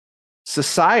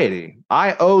society.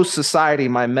 I owe society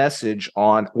my message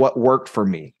on what worked for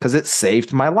me because it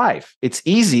saved my life. It's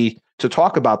easy to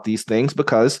talk about these things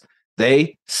because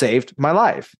they saved my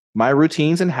life. My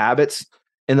routines and habits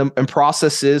and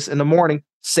processes in the morning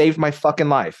saved my fucking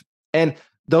life. And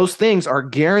those things are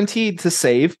guaranteed to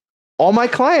save all my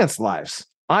clients' lives.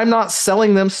 I'm not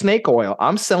selling them snake oil.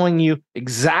 I'm selling you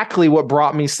exactly what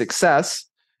brought me success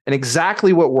and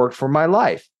exactly what worked for my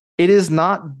life. It is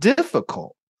not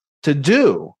difficult to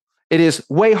do. It is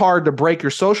way hard to break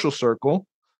your social circle,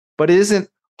 but it isn't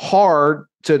hard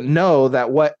to know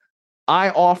that what I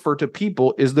offer to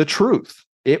people is the truth.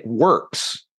 It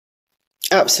works.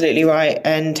 Absolutely right.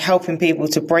 And helping people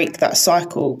to break that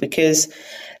cycle because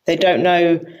they don't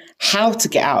know how to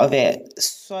get out of it.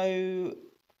 So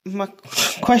my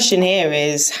question here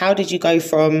is, how did you go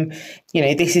from,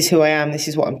 this is who I am, this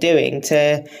is what I'm doing,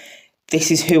 to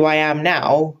this is who I am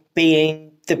now,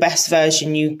 being the best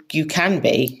version you can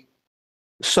be?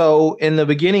 So in the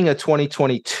beginning of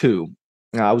 2022,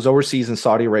 I was overseas in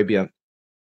Saudi Arabia.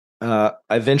 I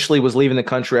eventually was leaving the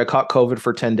country. I caught COVID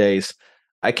for 10 days.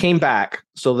 I came back.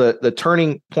 So the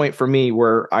turning point for me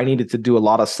where I needed to do a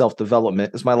lot of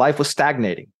self-development is my life was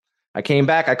stagnating. I came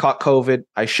back, I caught COVID.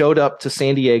 I showed up to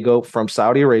San Diego from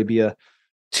Saudi Arabia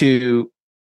to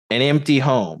an empty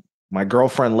home. My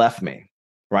girlfriend left me,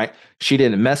 right? She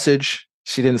didn't message.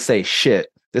 She didn't say shit.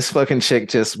 This fucking chick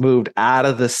just moved out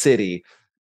of the city,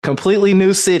 completely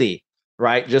new city,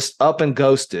 right? Just up and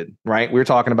ghosted, right? We were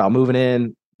talking about moving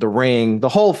in, the ring, the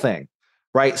whole thing,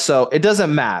 right? So it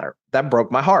doesn't matter. That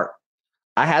broke my heart.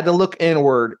 I had to look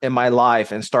inward in my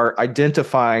life and start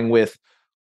identifying with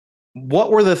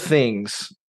what were the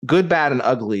things, good, bad, and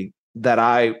ugly, that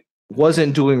I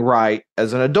wasn't doing right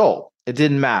as an adult. It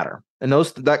didn't matter. And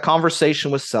that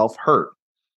conversation with self hurt,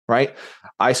 right?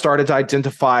 I started to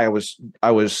identify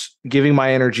I was giving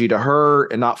my energy to her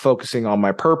and not focusing on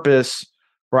my purpose,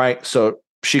 right? So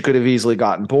she could have easily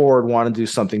gotten bored, wanted to do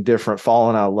something different,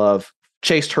 fallen out of love,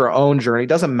 chased her own journey.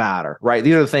 Doesn't matter, right?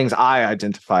 These are the things I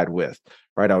identified with,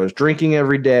 right? I was drinking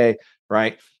every day,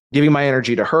 right? Giving my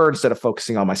energy to her instead of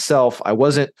focusing on myself. I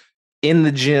wasn't in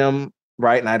the gym,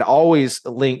 right? And I'd always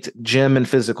linked gym and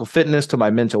physical fitness to my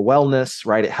mental wellness,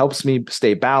 right? It helps me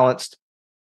stay balanced.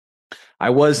 I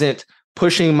wasn't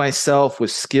pushing myself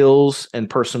with skills and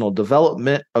personal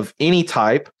development of any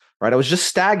type, right? I was just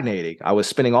stagnating. I was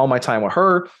spending all my time with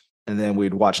her, and then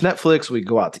we'd watch Netflix, we'd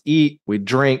go out to eat, we'd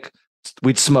drink,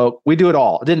 we'd smoke, we'd do it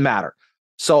all. It didn't matter.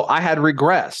 So I had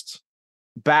regressed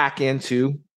back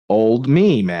into old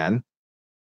me, man.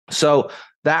 So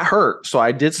that hurt. So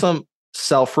I did some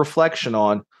self-reflection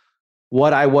on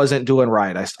what I wasn't doing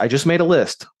right. I just made a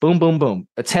list. Boom, boom, boom.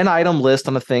 A 10-item list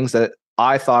on the things that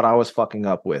I thought I was fucking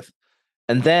up with.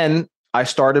 And then I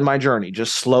started my journey,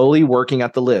 just slowly working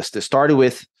at the list. It started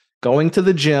with going to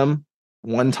the gym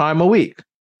 1 time a week,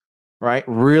 right?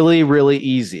 Really, really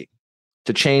easy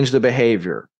to change the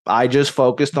behavior. I just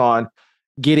focused on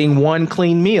getting 1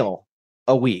 clean meal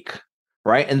a week,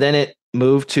 right? And then it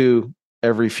moved to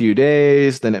every few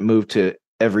days. Then it moved to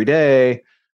every day.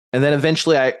 And then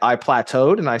eventually I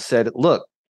plateaued and I said, look,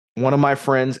 one of my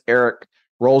friends, Eric,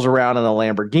 rolls around in a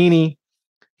Lamborghini.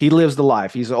 He lives the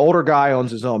life. He's an older guy, owns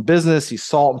his own business. He's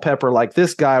salt and pepper like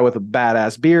this guy with a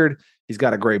badass beard. He's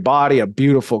got a great body, a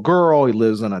beautiful girl. He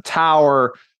lives in a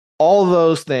tower. All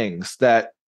those things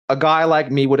that a guy like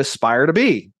me would aspire to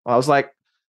be. I was like,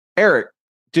 Eric,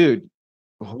 dude,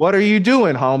 what are you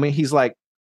doing, homie? He's like,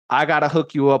 I got to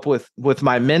hook you up with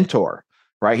my mentor,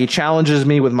 right? He challenges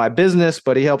me with my business,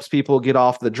 but he helps people get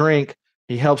off the drink.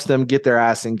 He helps them get their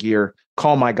ass in gear.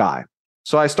 Call my guy.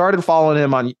 So I started following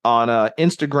him on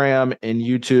Instagram and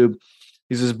YouTube.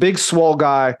 He's this big, swole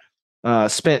guy,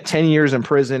 spent 10 years in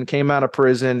prison, came out of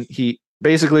prison. He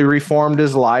basically reformed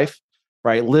his life,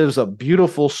 right? Lives a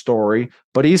beautiful story,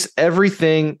 but he's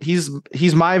everything. He's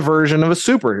my version of a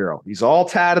superhero. He's all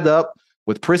tatted up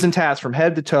with prison tats from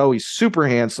head to toe. He's super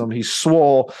handsome. He's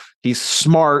swole. He's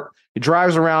smart. He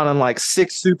drives around in like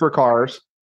 6 supercars.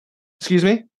 Excuse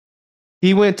me?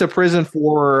 He went to prison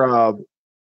for...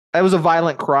 it was a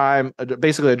violent crime,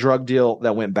 basically a drug deal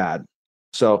that went bad.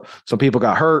 So some people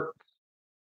got hurt.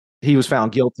 He was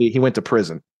found guilty. He went to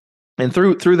prison. And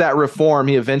through that reform,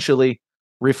 he eventually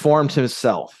reformed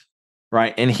himself,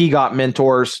 right? And he got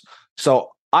mentors.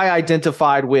 So I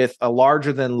identified with a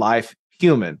larger than life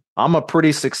human. I'm a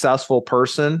pretty successful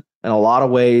person in a lot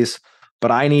of ways,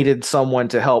 but I needed someone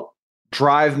to help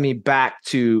drive me back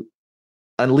to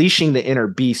unleashing the inner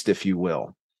beast, if you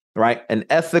will, right? An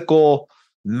ethical,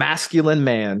 masculine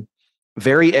man,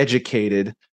 very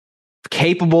educated,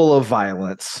 capable of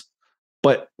violence,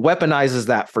 but weaponizes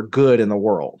that for good in the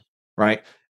world, right?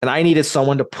 And I needed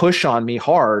someone to push on me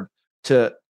hard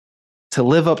to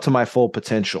live up to my full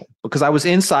potential because I was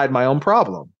inside my own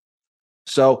problem.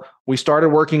 So we started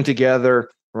working together,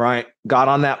 right? Got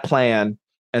on that plan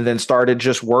and then started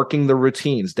just working the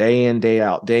routines day in, day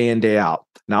out, day in, day out.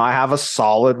 Now I have a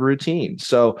solid routine.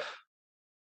 So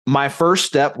my first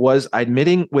step was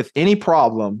admitting with any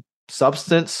problem,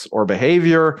 substance or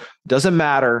behavior, doesn't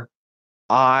matter.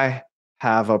 I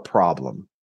have a problem.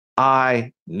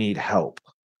 I need help,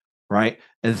 right?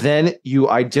 And then you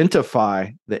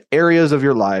identify the areas of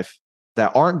your life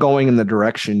that aren't going in the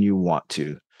direction you want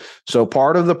to. So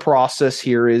part of the process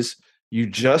here is you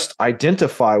just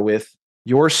identify with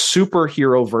your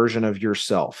superhero version of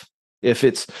yourself. If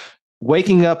it's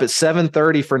waking up at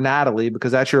 7:30 for Natalie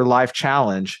because that's your life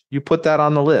challenge, you put that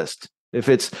on the list. If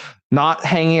it's not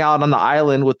hanging out on the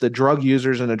island with the drug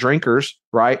users and the drinkers,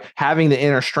 right? Having the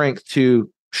inner strength to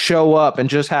show up and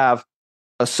just have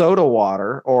a soda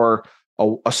water or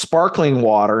a sparkling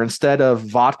water instead of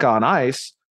vodka on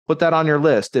ice, put that on your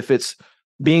list. If it's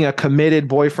being a committed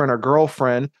boyfriend or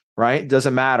girlfriend, right?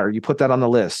 Doesn't matter. You put that on the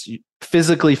list.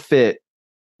 Physically fit,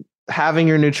 having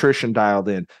your nutrition dialed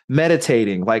in,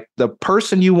 meditating, like the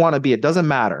person you want to be, it doesn't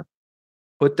matter.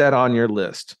 Put that on your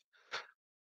list.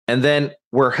 And then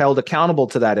we're held accountable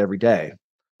to that every day,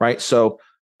 right? So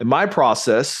in my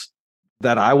process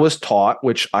that I was taught,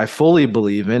 which I fully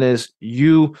believe in, is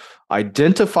you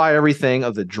identify everything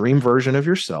of the dream version of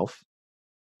yourself,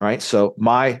 right? So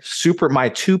my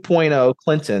 2.0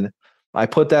 Clinton, I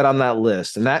put that on that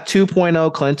list. And that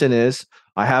 2.0 Clinton is,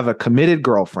 I have a committed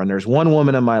girlfriend. There's one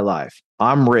woman in my life.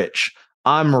 I'm rich.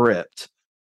 I'm ripped.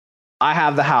 I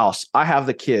have the house. I have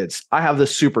the kids. I have the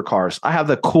supercars. I have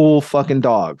the cool fucking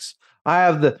dogs. I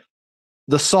have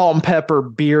the salt and pepper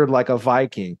beard like a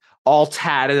Viking, all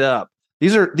tatted up.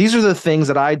 These are the things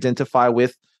that I identify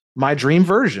with my dream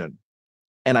version.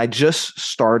 And I just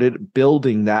started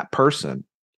building that person.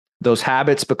 Those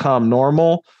habits become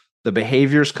normal. The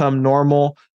behaviors come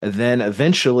normal. And then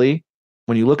eventually,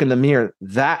 when you look in the mirror,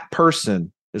 that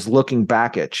person is looking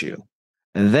back at you.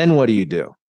 And then what do?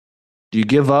 Do you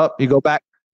give up? You go back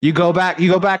to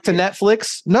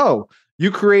Netflix? No,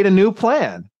 you create a new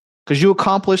plan because you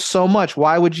accomplished so much.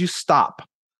 Why would you stop?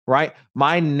 Right?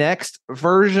 My next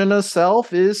version of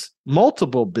self is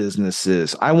multiple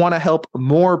businesses. I want to help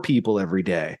more people every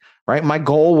day. Right? My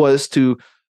goal was to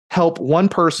help one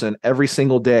person every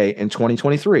single day in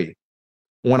 2023.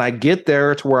 When I get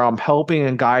there to where I'm helping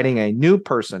and guiding a new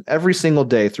person every single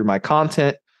day through my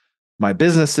content, my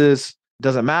businesses,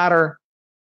 doesn't matter.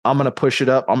 I'm going to push it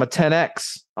up. I'm a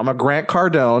 10X. I'm a Grant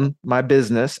Cardone, my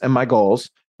business and my goals.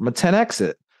 I'm a 10X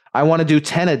it. I want to do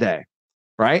 10 a day,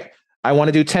 right? I want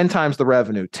to do 10 times the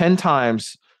revenue, 10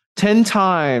 times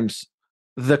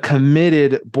the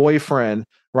committed boyfriend,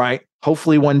 right?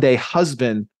 Hopefully one day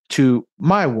husband to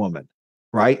my woman,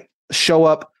 right? Show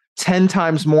up 10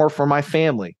 times more for my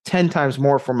family, 10 times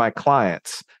more for my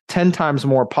clients, 10 times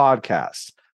more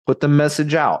podcasts, put the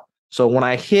message out. So when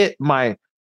I hit my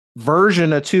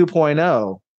version of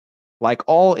 2.0, like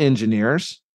all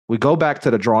engineers, we go back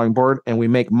to the drawing board and we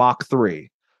make Mach 3.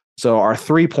 So our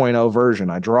 3.0 version,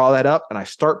 I draw that up and I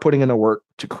start putting in the work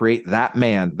to create that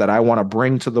man that I want to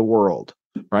bring to the world,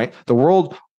 right? The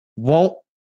world won't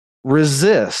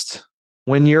resist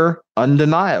when you're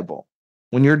undeniable.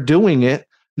 When you're doing it,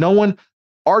 no one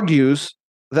argues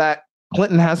that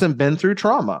Clinton hasn't been through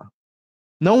trauma.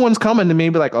 No one's coming to me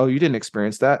and be like, oh, you didn't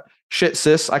experience that. Shit,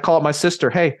 sis. I call up my sister.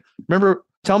 Hey, remember,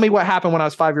 tell me what happened when I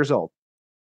was 5 years old.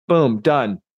 Boom,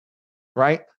 done.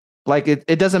 Right? Like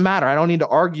it doesn't matter. I don't need to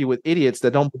argue with idiots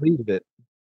that don't believe it.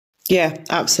 Yeah,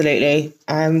 absolutely.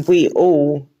 We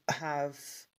all have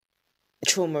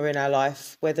trauma in our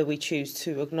life. Whether we choose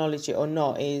to acknowledge it or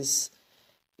not is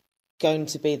going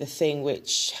to be the thing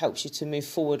which helps you to move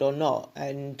forward or not.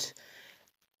 And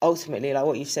ultimately, like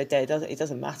what you've said there, it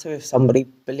doesn't matter if somebody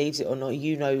believes it or not.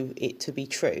 You know it to be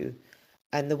true.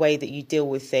 And the way that you deal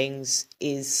with things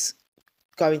is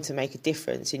going to make a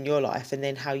difference in your life, and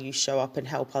then how you show up and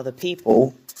help other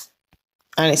people.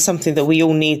 And it's something that we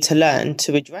all need to learn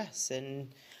to address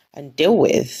and deal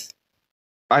with.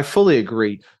 I fully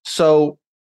agree. So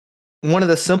one of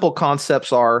the simple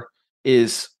concepts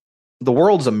is the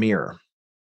world's a mirror,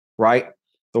 right?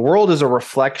 The world is a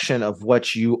reflection of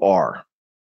what you are.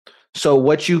 So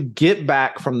what you get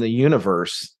back from the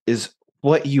universe is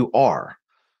what you are.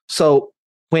 So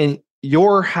when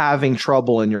you're having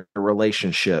trouble in your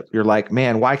relationship, you're like,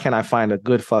 man, why can't I find a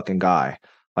good fucking guy,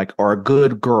 like, or a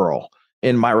good girl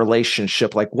in my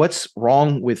relationship? Like, what's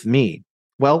wrong with me?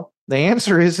 Well, the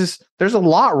answer is there's a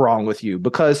lot wrong with you,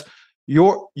 because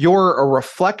you're a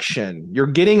reflection. You're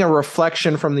getting a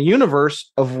reflection from the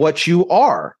universe of what you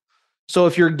are. So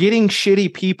if you're getting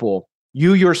shitty people,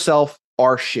 you yourself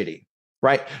are shitty,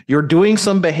 right? You're doing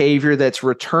some behavior that's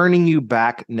returning you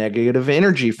back negative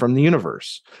energy from the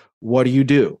universe. What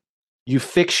do? You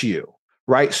fix you,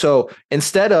 right? So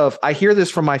instead of, I hear this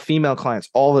from my female clients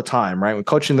all the time, right? When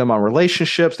coaching them on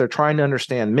relationships, they're trying to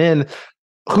understand men.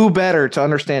 Who better to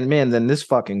understand men than this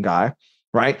fucking guy,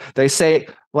 right? They say,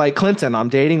 like, Clinton, I'm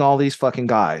dating all these fucking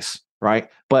guys, right?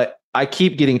 But I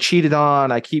keep getting cheated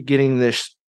on. I keep getting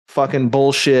this fucking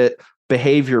bullshit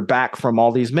behavior back from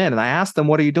all these men. And I ask them,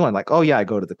 what are you doing? Like, oh yeah, I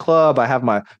go to the club. I have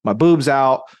my boobs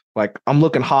out. Like, I'm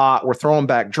looking hot. We're throwing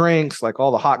back drinks. Like,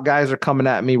 all the hot guys are coming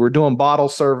at me. We're doing bottle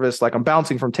service. Like, I'm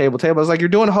bouncing from table to table. I was like, you're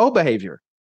doing hoe behavior.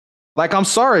 Like, I'm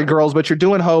sorry, girls, but you're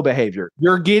doing hoe behavior.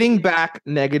 You're getting back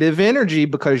negative energy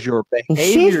because your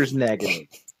behavior is negative.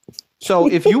 So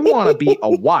if you want to be a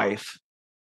wife.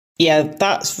 Yeah,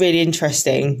 that's really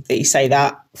interesting that you say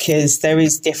that, because there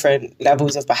is different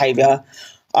levels of behavior.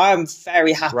 I'm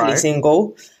very happily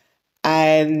single.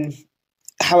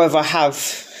 However, I have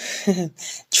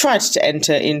tried to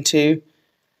enter into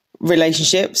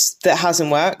relationships that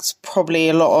hasn't worked. Probably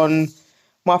a lot on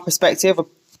my perspective of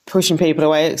pushing people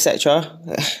away, etc.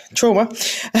 Trauma.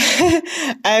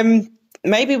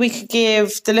 Maybe we could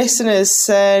give the listeners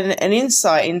an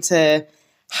insight into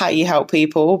how you help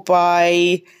people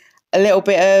by a little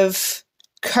bit of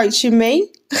coaching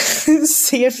me.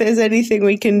 See if there's anything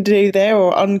we can do there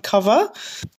or uncover.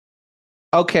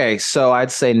 Okay, so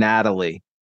I'd say Natalie.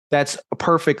 That's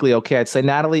perfectly okay. I'd say,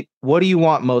 Natalie, what do you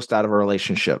want most out of a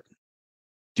relationship?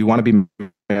 Do you want to be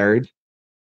married?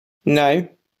 No.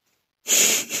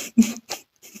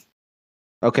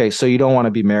 Okay, so you don't want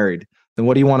to be married. Then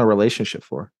what do you want a relationship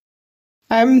for?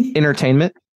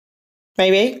 Entertainment?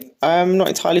 Maybe. I'm not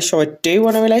entirely sure I do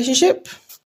want a relationship.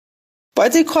 But I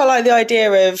do quite like the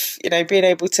idea of, being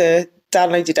able to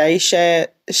download your day, share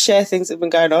things that have been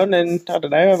going on, and I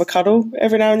don't know, have a cuddle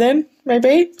every now and then,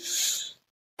 maybe.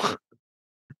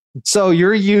 So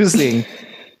you're using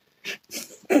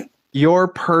your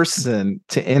person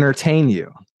to entertain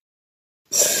you.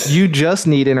 You just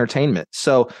need entertainment.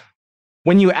 So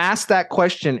when you ask that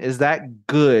question, is that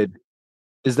good?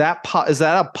 Is that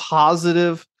a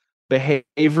positive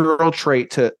behavioral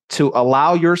trait to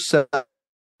allow yourself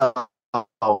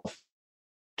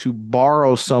to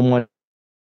borrow someone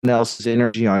else's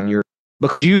energy on your,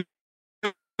 because you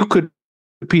could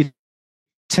be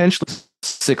potentially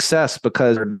success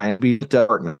because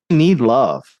you need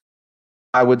love.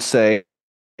 I would say,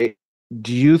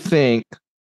 do you think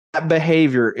that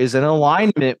behavior is in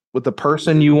alignment with the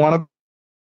person you want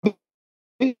to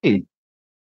be?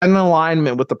 In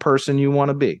alignment with the person you want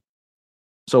to be.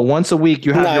 So once a week,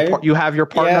 you have your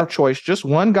partner of choice, just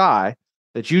one guy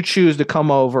that you choose to come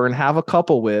over and have a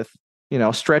couple with,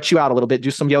 stretch you out a little bit,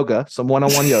 do some yoga, some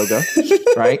one-on-one yoga,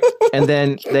 right? And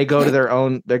then they go to their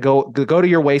own, they go to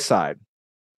your wayside.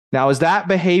 Now, is that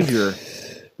behavior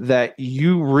that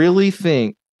you really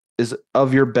think is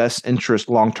of your best interest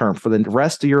long-term for the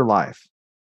rest of your life?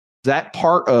 Is that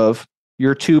part of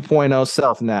your 2.0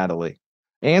 self, Natalie?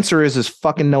 Answer is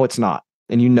fucking no, it's not.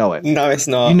 And you know it. No, it's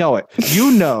not. You know it.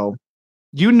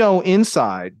 You know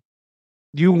inside,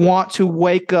 you want to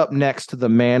wake up next to the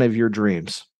man of your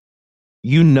dreams.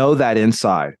 You know that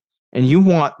inside. And you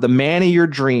want the man of your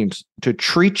dreams to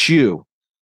treat you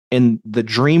in the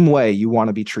dream way you want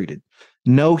to be treated.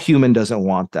 No human doesn't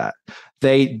want that.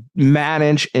 They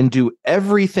manage and do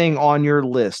everything on your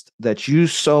list that you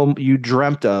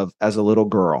dreamt of as a little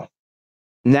girl.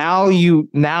 Now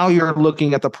you're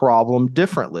looking at the problem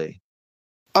differently.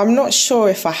 I'm not sure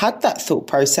if I had that thought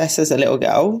process as a little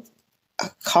girl. I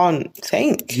can't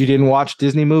think. You didn't watch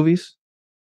Disney movies?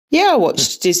 Yeah, I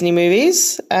watched Disney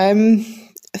movies. I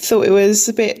thought it was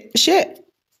a bit shit.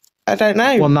 I don't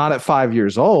know. Well, not at 5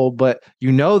 years old, but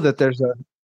you know that there's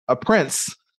a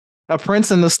prince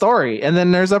in the story, and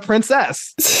then there's a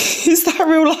princess. Is that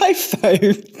real life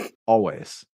though?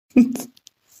 Always.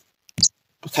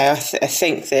 Okay, I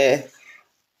think the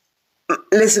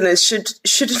listeners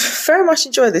should very much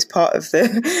enjoy this part of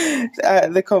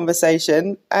the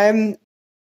conversation.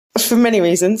 For many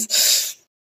reasons.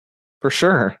 For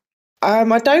sure. I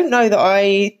don't know that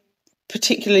I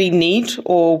particularly need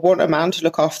or want a man to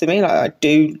look after me. Like, I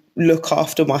do look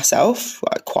after myself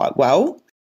quite well.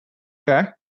 Okay.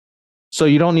 So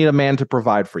you don't need a man to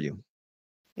provide for you?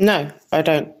 No, I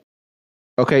don't.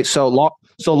 Okay, so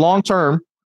long term.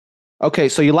 Okay,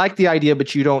 so you like the idea,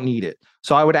 but you don't need it.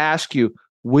 So I would ask you,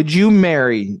 would you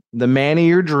marry the man of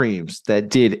your dreams that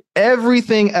did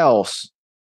everything else,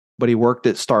 but he worked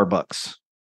at Starbucks?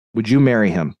 Would you marry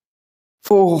him?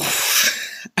 Oh,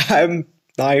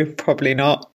 no, probably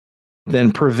not.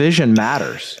 Then provision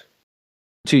matters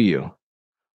to you.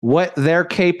 What they're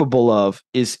capable of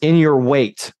is in your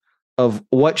weight of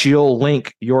what you'll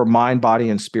link your mind, body,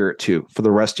 and spirit to for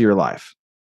the rest of your life.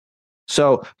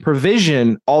 So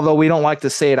provision, although we don't like to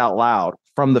say it out loud,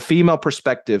 from the female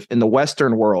perspective in the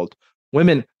Western world,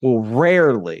 women will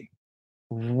rarely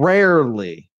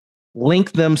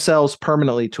link themselves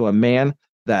permanently to a man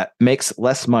that makes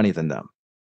less money than them.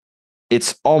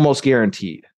 It's almost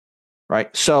guaranteed,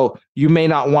 right? So you may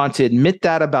not want to admit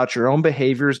that about your own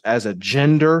behaviors as a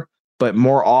gender, but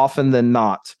more often than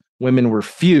not, women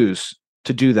refuse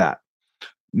to do that.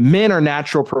 Men are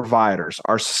natural providers.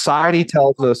 Our society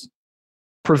tells us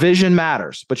provision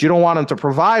matters, but you don't want them to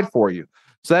provide for you.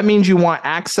 So that means you want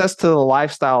access to the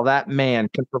lifestyle that man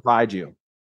can provide you.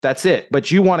 That's it.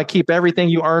 But you want to keep everything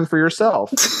you earn for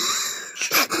yourself.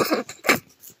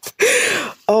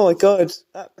 Oh my God,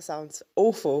 that sounds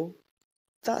awful.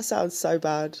 That sounds so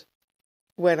bad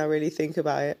when I really think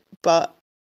about it. But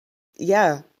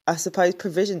yeah, I suppose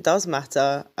provision does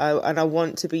matter, and I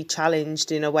want to be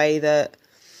challenged in a way that,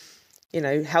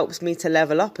 helps me to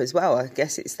level up as well. I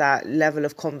guess it's that level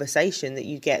of conversation that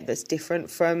you get that's different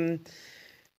from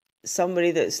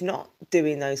somebody that's not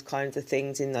doing those kinds of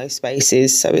things in those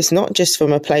spaces. So it's not just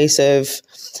from a place of,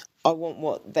 I want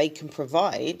what they can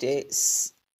provide.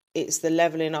 It's the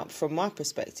leveling up from my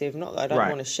perspective, not that I don't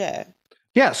want to share.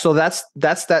 Yeah, so that's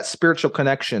that spiritual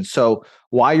connection. So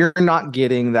why you're not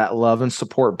getting that love and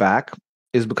support back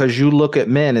is because you look at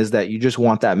men as that you just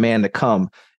want that man to come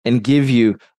and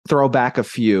throw back a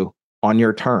few on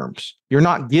your terms. You're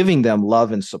not giving them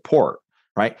love and support,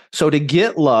 right? So to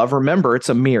get love, remember, it's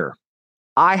a mirror.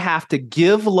 I have to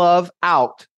give love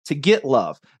out to get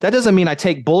love. That doesn't mean I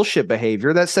take bullshit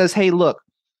behavior that says, hey, look,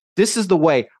 this is the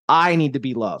way I need to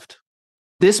be loved.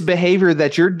 This behavior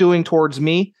that you're doing towards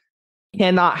me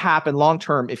cannot happen long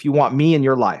term if you want me in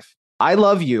your life. I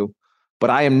love you, but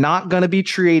I am not going to be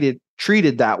treated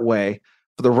that way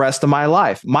for the rest of my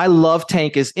life. My love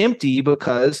tank is empty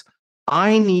because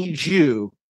I need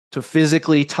you to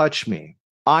physically touch me.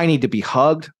 I need to be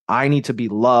hugged. I need to be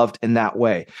loved in that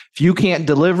way. If you can't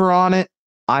deliver on it,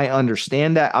 I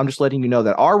understand that. I'm just letting you know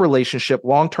that our relationship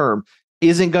long term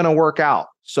isn't going to work out.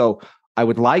 So I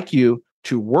would like you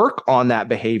to work on that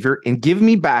behavior and give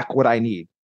me back what I need.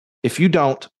 If you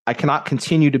don't, I cannot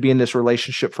continue to be in this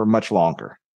relationship for much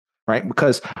longer, right?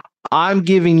 Because I'm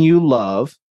giving you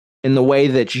love in the way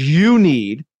that you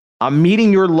need. I'm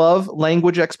meeting your love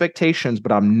language expectations,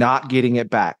 but I'm not getting it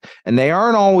back. And they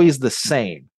aren't always the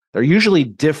same. They're usually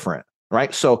different,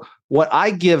 right? So what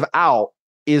I give out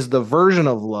is the version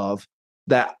of love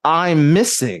that I'm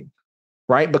missing,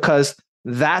 right? Because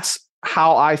that's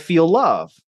how I feel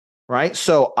love, right?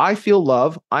 So I feel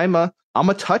love. I'm a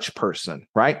touch person,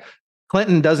 right?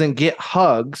 Clinton doesn't get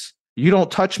hugs. You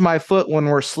don't touch my foot when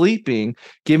we're sleeping.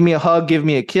 Give me a hug, give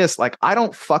me a kiss. Like, I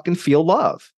don't fucking feel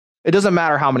love. It doesn't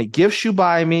matter how many gifts you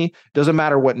buy me. It doesn't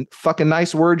matter what fucking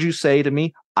nice words you say to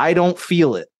me. I don't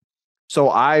feel it. So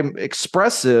I'm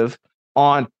expressive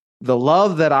on the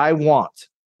love that I want.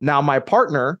 Now, my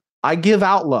partner, I give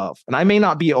out love, and I may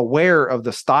not be aware of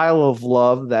the style of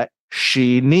love that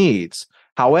she needs.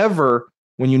 However,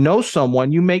 when you know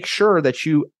someone, you make sure that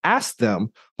you ask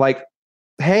them, like,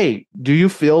 hey, do you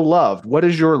feel loved? What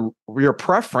is your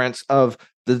preference of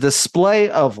the display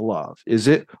of love? Is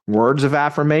it words of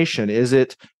affirmation? Is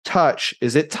it touch?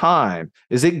 Is it time?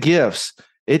 Is it gifts?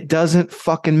 It doesn't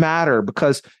fucking matter,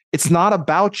 because it's not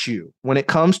about you. When it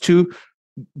comes to,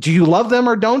 do you love them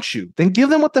or don't you? Then give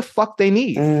them what the fuck they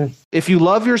need. If you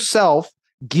love yourself,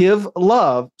 give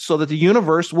love so that the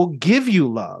universe will give you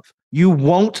love. You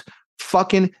won't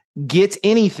fucking get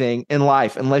anything in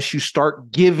life unless you start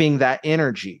giving that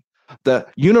energy. The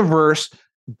universe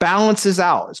balances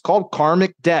out. It's called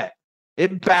karmic debt.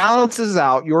 It balances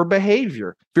out your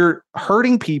behavior. If you're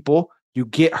hurting people, you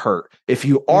get hurt. If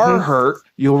you are hurt,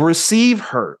 you'll receive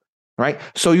hurt, right?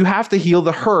 So you have to heal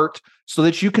the hurt so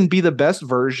that you can be the best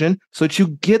version, so that you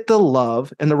get the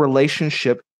love and the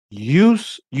relationship you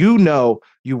know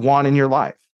you want in your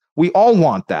life. We all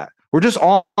want that. We're just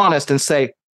all honest and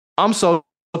say, I'm so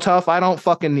tough, I don't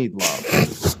fucking need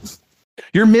love.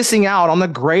 You're missing out on the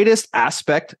greatest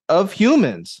aspect of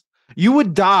humans. You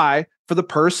would die for the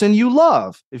person you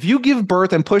love. If you give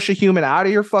birth and push a human out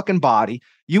of your fucking body,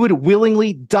 you would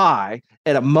willingly die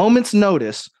at a moment's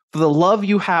notice for the love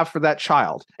you have for that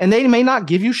child. And they may not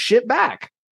give you shit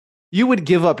back. You would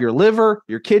give up your liver,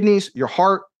 your kidneys, your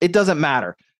heart. It doesn't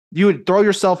matter. You would throw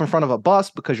yourself in front of a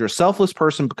bus because you're a selfless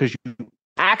person, because you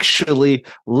actually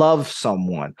love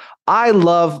someone. I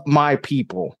love my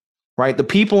people, right? The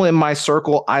people in my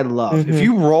circle, I love. If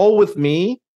you roll with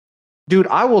me, dude,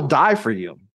 I will die for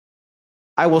you.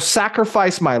 I will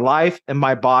sacrifice my life and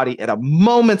my body at a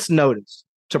moment's notice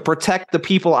to protect the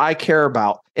people I care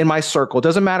about in my circle. It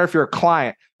doesn't matter if you're a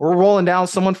client. We're rolling down,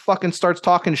 someone fucking starts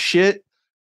talking shit.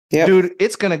 Dude,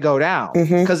 it's going to go down,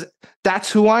 because that's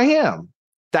who I am.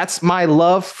 That's my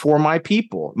love for my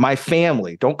people, my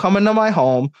family. Don't come into my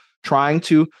home trying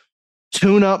to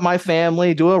tune up my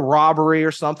family, do a robbery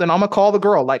or something. I'm going to call the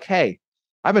girl like, hey,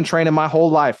 I've been training my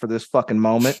whole life for this fucking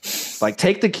moment. Like,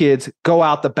 take the kids, go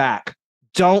out the back.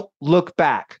 Don't look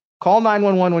back. Call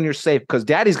 911 when you're safe, because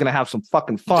daddy's going to have some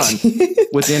fucking fun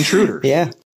with intruders.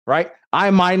 Yeah. Right? I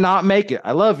might not make it.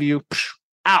 I love you.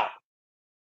 Out.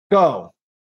 Go.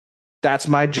 That's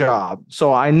my job.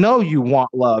 So I know you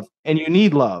want love and you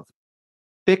need love.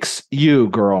 Fix you,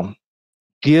 girl.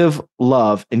 Give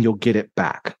love and you'll get it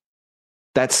back.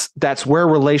 That's where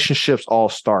relationships all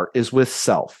start, is with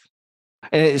self.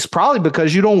 And it's probably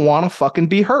because you don't want to fucking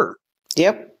be hurt.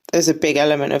 Yep. There's a big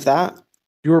element of that.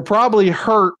 You were probably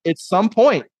hurt at some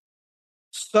point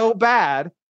so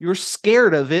bad you're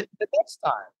scared of it the next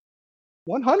time.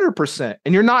 100%.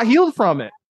 And you're not healed from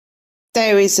it.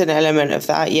 There is an element of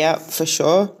that, yeah, for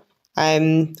sure.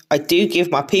 I do give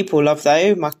my people love,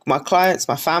 though, my clients,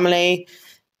 my family.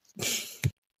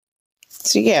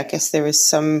 So, yeah, I guess there is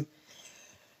some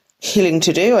healing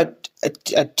to do.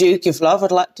 I do give love.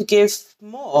 I'd like to give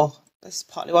more. That's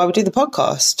partly why we do the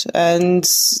podcast and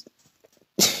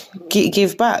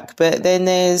give back. But then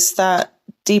there's that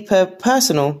deeper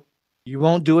personal. You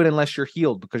won't do it unless you're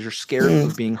healed because you're scared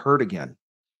of being hurt again.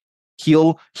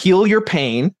 Heal your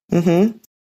pain. Mm-hmm.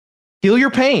 Heal your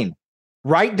pain.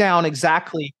 Write down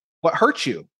exactly what hurt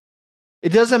you. It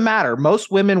doesn't matter.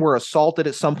 Most women were assaulted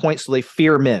at some point, so they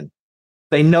fear men.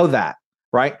 They know that,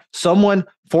 right? Someone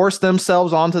forced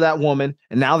themselves onto that woman,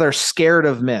 and now they're scared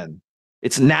of men.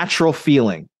 It's natural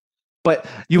feeling. But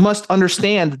you must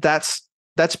understand that's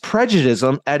prejudice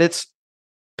at its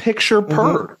picture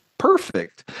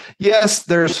perfect. Yes,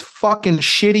 there's fucking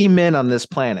shitty men on this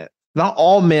planet. Not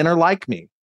all men are like me.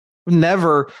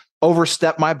 Never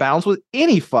overstep my bounds with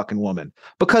any fucking woman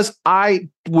because I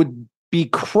would be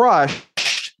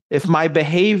crushed if my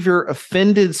behavior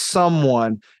offended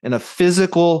someone in a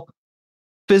physical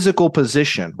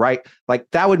position, right? Like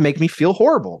that would make me feel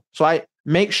horrible. So I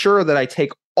make sure that I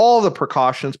take all the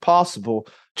precautions possible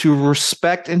to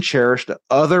respect and cherish the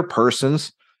other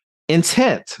person's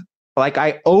intent. Like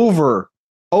I over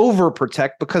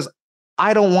protect because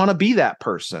I don't want to be that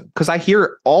person because I hear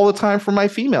it all the time from my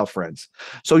female friends.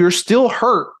 So you're still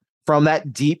hurt from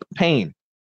that deep pain.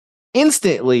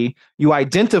 Instantly, you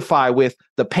identify with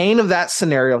the pain of that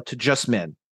scenario to just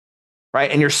men,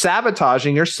 right? And you're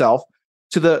sabotaging yourself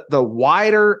to the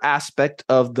wider aspect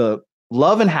of the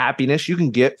love and happiness you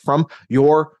can get from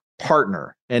your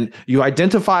partner. And you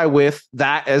identify with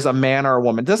that as a man or a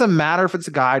woman. Doesn't matter if it's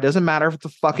a guy, doesn't matter if it's a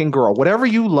fucking girl. Whatever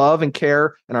you love and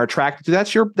care and are attracted to,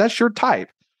 that's your type.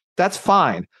 That's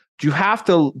fine. You have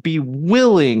to be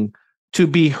willing to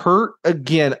be hurt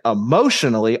again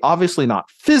emotionally, obviously not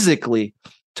physically,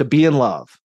 to be in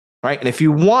love, right? And if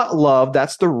you want love,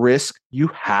 that's the risk you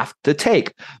have to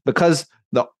take because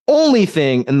the only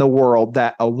thing in the world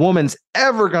that a woman's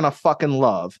ever going to fucking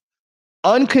love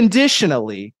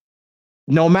unconditionally,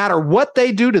 no matter what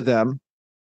they do to them,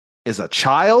 is a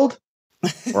child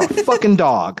or a fucking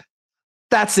dog.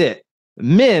 That's it.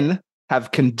 Men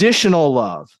have conditional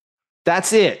love.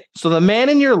 That's it. So the man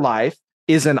in your life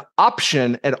is an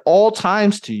option at all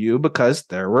times to you because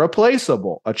they're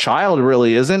replaceable. A child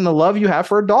really isn't. The love you have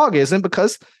for a dog isn't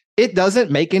because it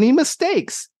doesn't make any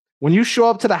mistakes. When you show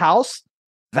up to the house,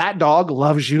 that dog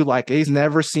loves you like he's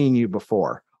never seen you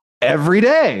before. Every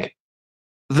day.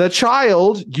 The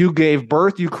child, you gave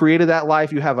birth, you created that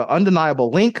life, you have an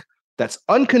undeniable link that's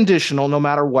unconditional no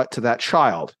matter what to that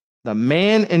child. The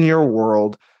man in your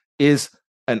world is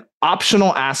an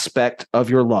optional aspect of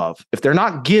your love. If they're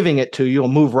not giving it to you, you'll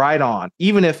move right on.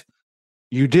 Even if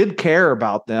you did care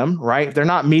about them, right? If they're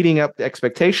not meeting up the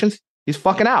expectations, he's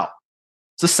fucking out.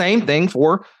 It's the same thing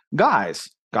for guys.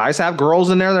 Guys have girls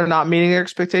in there that are not meeting their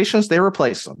expectations, they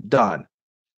replace them. Done.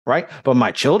 Right? But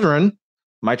my children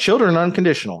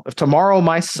unconditional. If tomorrow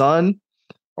my son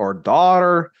or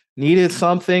daughter needed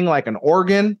something like an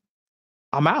organ,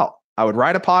 I'm out. I would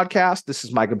write a podcast. This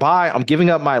is my goodbye. I'm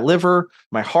giving up my liver,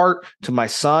 my heart to my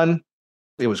son.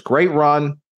 It was a great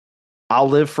run. I'll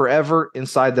live forever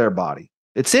inside their body.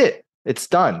 It's it. It's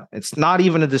done. It's not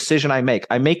even a decision I make.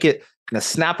 I make it in a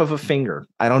snap of a finger.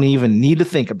 I don't even need to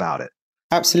think about it.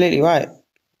 Absolutely right.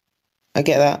 I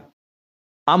get that.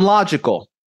 I'm logical.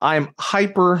 I'm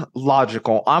hyper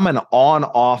logical. I'm an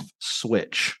on-off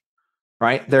switch,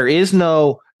 right? There is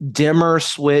no dimmer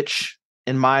switch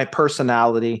in my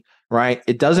personality, right?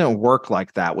 It doesn't work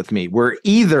like that with me. We're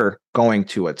either going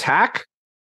to attack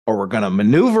or we're going to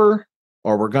maneuver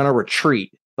or we're going to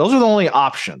retreat. Those are the only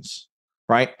options,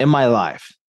 right? In my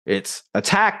life, it's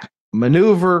attack,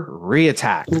 maneuver,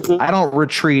 reattack. I don't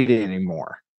retreat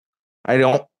anymore. I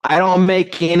don't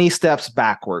make any steps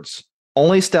backwards.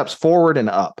 Only steps forward and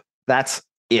up. That's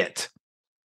it.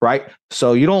 Right?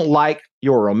 So you don't like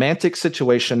your romantic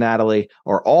situation, Natalie,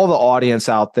 or all the audience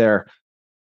out there.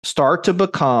 Start to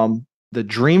become the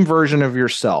dream version of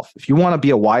yourself. If you want to be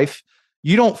a wife,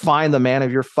 you don't find the man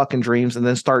of your fucking dreams and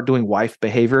then start doing wife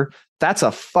behavior. That's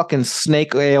a fucking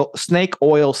snake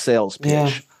oil sales pitch.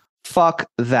 Yeah. Fuck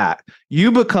that.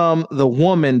 You become the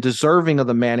woman deserving of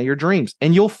the man of your dreams,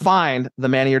 and you'll find the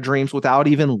man of your dreams without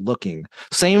even looking.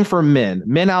 Same for men.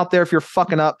 Men out there, if you're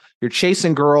fucking up, you're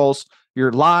chasing girls,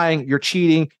 you're lying, you're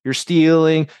cheating, you're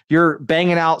stealing, you're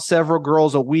banging out several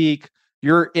girls a week,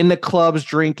 You're in the clubs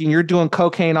drinking. You're doing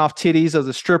cocaine off titties of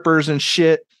the strippers and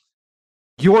shit.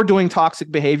 You're doing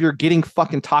toxic behavior, getting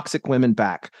fucking toxic women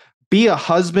back. Be a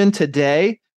husband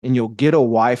today and you'll get a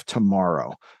wife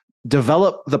tomorrow.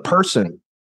 Develop the person.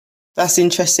 That's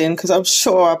interesting because I'm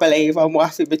sure I believe I'm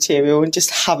wifey material and just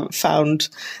haven't found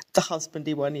the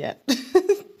husbandy one yet.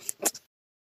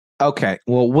 Okay,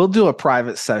 well, we'll do a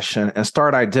private session and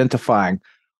start identifying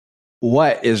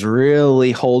what is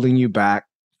really holding you back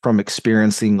from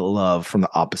experiencing love from the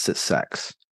opposite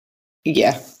sex.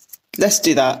 Yeah, let's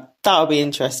do that. That'll be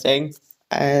interesting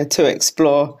to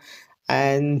explore.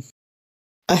 And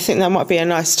I think that might be a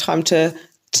nice time to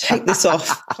take this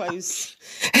off, close.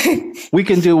 We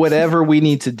can do whatever we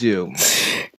need to do.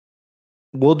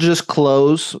 We'll just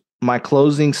close. My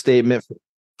closing statement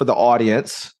for the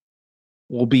audience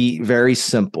will be very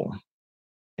simple.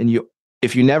 And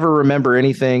if you never remember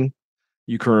anything,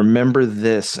 you can remember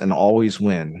this and always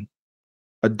win.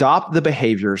 Adopt the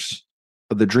behaviors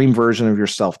of the dream version of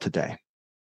yourself today.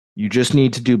 You just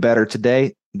need to do better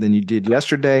today than you did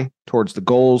yesterday towards the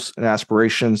goals and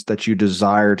aspirations that you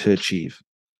desire to achieve.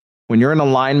 When you're in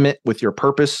alignment with your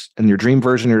purpose and your dream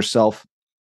version of yourself,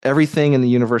 everything in the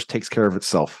universe takes care of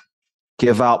itself.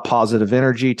 Give out positive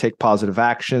energy, take positive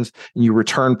actions, and you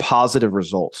return positive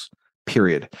results,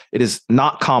 period. It is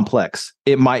not complex.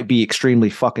 It might be extremely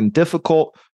fucking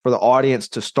difficult for the audience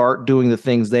to start doing the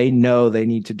things they know they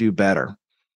need to do better,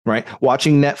 right?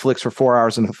 Watching Netflix for 4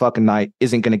 hours in a fucking night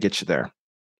isn't going to get you there.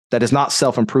 That is not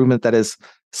self-improvement. That is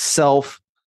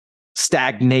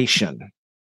self-stagnation,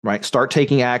 right? Start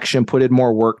taking action, put in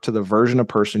more work to the version of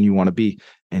person you want to be,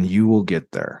 and you will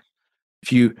get there.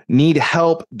 If you need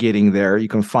help getting there, you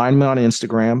can find me on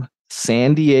Instagram,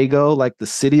 San Diego, like the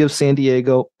city of San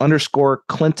Diego,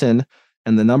 _Clinton,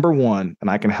 and the number 1,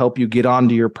 and I can help you get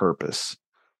onto your purpose.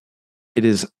 It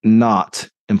is not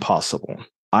impossible.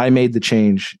 I made the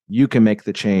change. You can make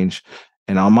the change.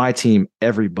 And on my team,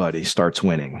 everybody starts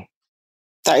winning.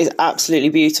 That is absolutely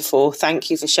beautiful. Thank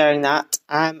you for sharing that.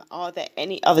 Are there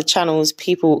any other channels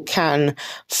people can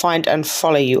find and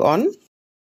follow you on?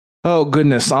 Oh,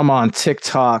 goodness. I'm on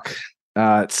TikTok.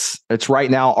 It's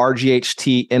right now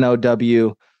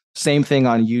RGHTNOW. Same thing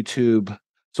on YouTube.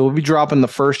 So we'll be dropping the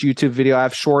first YouTube video. I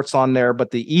have shorts on there, but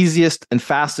the easiest and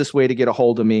fastest way to get a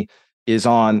hold of me is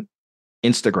on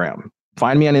Instagram.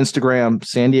 Find me on Instagram,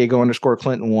 San Diego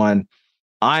 _Clinton 1.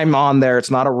 I'm on there.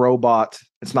 It's not a robot.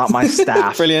 It's not my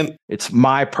staff. Brilliant. It's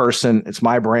my person. It's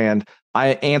my brand.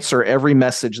 I answer every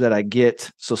message that I get.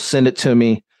 So send it to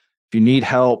me. If you need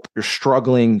help, you're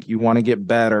struggling, you want to get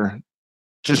better,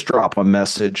 just drop a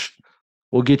message.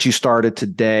 We'll get you started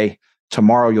today.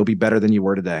 Tomorrow, you'll be better than you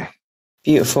were today.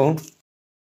 Beautiful.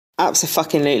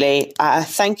 Absolutely.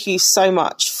 Thank you so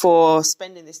much for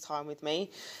spending this time with me,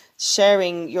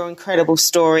 sharing your incredible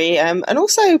story, and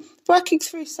also working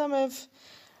through some of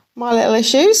my little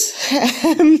issues.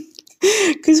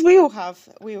 Because we all have.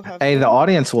 Hey, the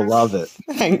audience will love it.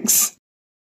 Thanks.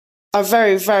 I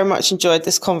very, very much enjoyed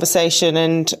this conversation,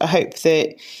 and I hope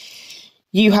that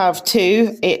you have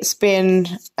too. It's been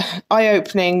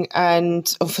eye-opening, and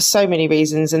for so many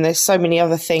reasons, and there's so many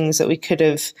other things that we could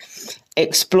have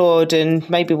explored, and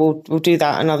maybe we'll do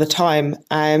that another time.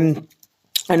 I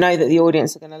know that the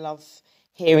audience are going to love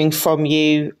hearing from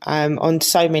you on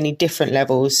so many different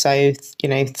levels. So,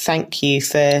 thank you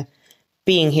for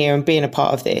being here and being a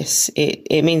part of this.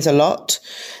 It means a lot.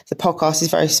 The podcast is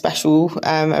very special,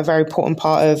 a very important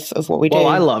part of what we do. Well,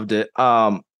 I loved it.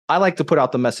 I like to put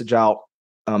out the message out.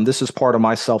 This is part of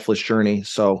my selfless journey.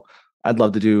 So I'd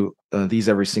love to do these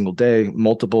every single day,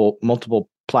 multiple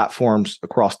platforms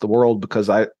across the world, because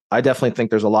I definitely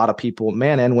think there's a lot of people,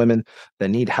 men and women, that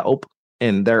need help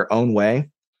in their own way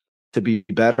to be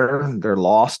better. They're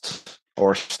lost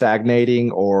or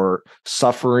stagnating or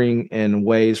suffering in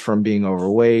ways from being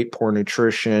overweight, poor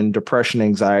nutrition, depression,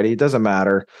 anxiety. It doesn't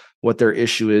matter what their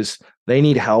issue is. They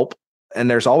need help. And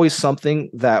there's always something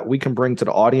that we can bring to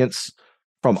the audience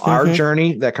from our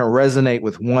journey that can resonate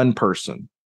with one person.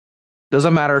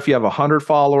 Doesn't matter if you have 100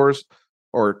 followers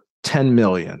or 10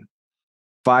 million.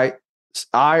 If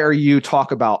I or you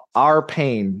talk about our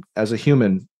pain as a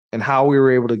human and how we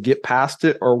were able to get past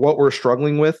it or what we're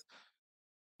struggling with,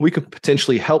 we could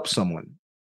potentially help someone,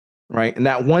 right? And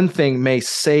that one thing may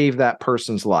save that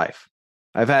person's life.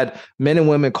 I've had men and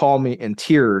women call me in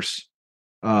tears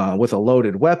with a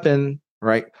loaded weapon,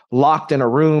 right? Locked in a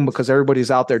room because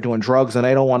everybody's out there doing drugs and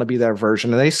they don't want to be that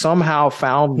version. And they somehow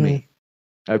found me.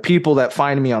 I have people that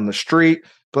find me on the street,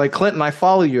 but like, Clinton, I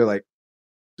follow you. Like,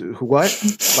 what?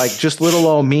 Like, just little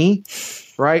old me,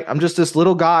 right? I'm just this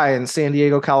little guy in San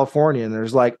Diego, California. And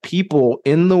there's like people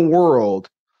in the world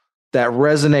that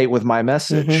resonate with my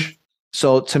message. Mm-hmm.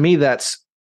 So to me, that's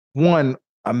one,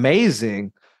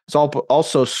 amazing. It's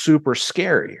also super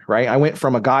scary, right? I went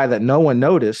from a guy that no one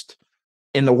noticed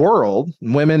in the world,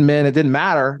 women, men, it didn't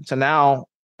matter, to now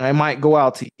I might go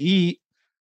out to eat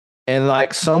and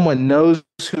like someone knows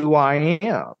who I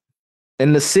am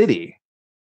in the city,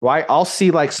 right? I'll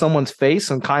see like someone's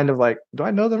face and kind of like, do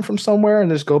I know them from somewhere?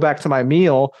 And just go back to my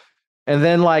meal. And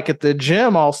then like at the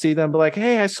gym, I'll see them be like,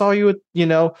 hey, I saw you at,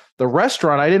 the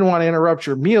restaurant. I didn't want to interrupt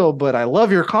your meal, but I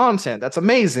love your content. That's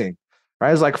amazing. Right?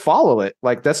 I was like, follow it.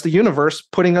 Like that's the universe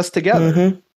putting us together.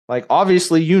 Mm-hmm. Like,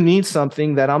 obviously you need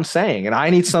something that I'm saying and I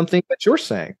need something that you're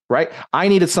saying, right? I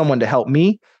needed someone to help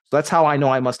me. So that's how I know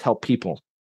I must help people.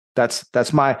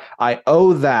 I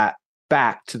owe that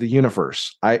back to the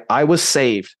universe. I was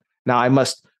saved. Now I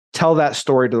must tell that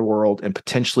story to the world and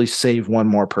potentially save one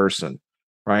more person,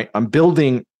 right? I'm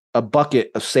building a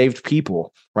bucket of saved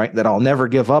people, right? That I'll never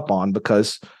give up on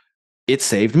because it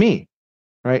saved me,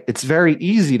 right? It's very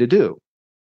easy to do.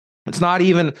 It's not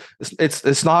even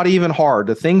hard.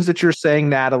 The things that you're saying,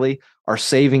 Natalie, are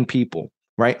saving people,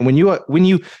 right? And when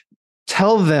you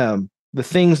tell them the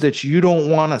things that you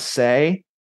don't want to say,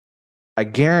 I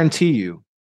guarantee you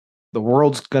the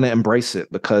world's going to embrace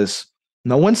it because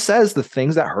no one says the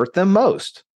things that hurt them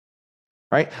most,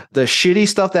 right? The shitty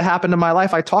stuff that happened in my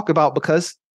life, I talk about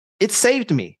because it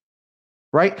saved me,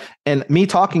 right? And me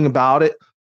talking about it,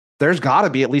 there's got to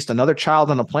be at least another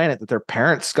child on the planet that their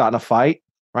parents got in a fight,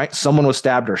 right? Someone was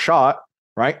stabbed or shot,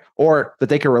 right? Or that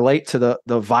they can relate to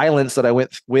the violence that I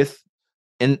went with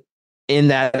in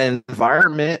that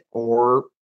environment, or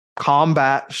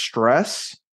combat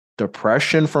stress,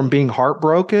 depression from being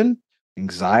heartbroken,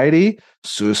 anxiety,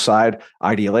 suicide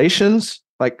ideations.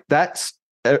 Like that's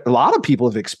a lot of people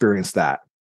have experienced that,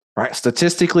 right?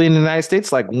 Statistically in the United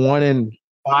States, like 1 in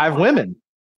 5 women.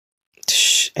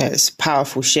 It's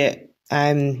powerful shit.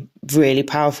 Really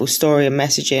powerful story and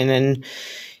messaging, and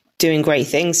doing great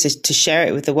things to share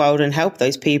it with the world and help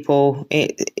those people.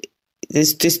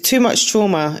 There's too much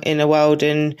trauma in the world,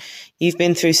 and you've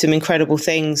been through some incredible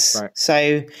things. Right.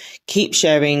 So keep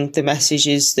sharing the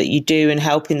messages that you do and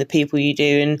helping the people you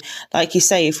do. And like you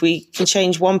say, if we can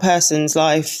change one person's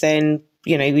life, then,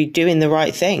 we're doing the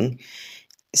right thing.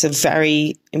 It's a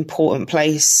very important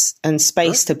place and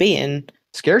space to be in. It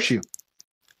scares you.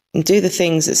 And do the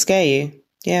things that scare you.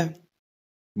 Yeah.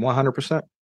 100%.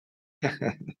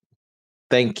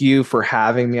 Thank you for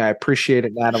having me. I appreciate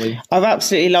it, Natalie. I've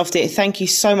absolutely loved it. Thank you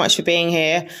so much for being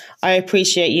here. I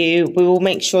appreciate you. We will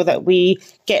make sure that we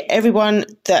get everyone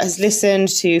that has listened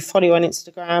to follow you on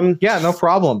Instagram. Yeah, no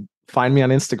problem. Find me on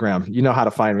Instagram. You know how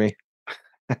to find me.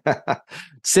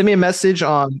 Send me a message.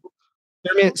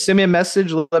 Send me a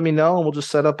message. Let me know, and we'll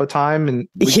just set up a time. And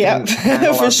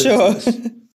for sure.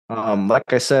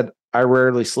 Like I said, I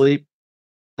rarely sleep.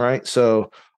 Right,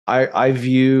 so I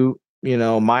view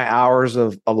my hours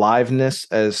of aliveness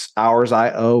as hours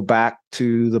I owe back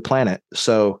to the planet.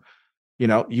 So,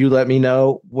 you let me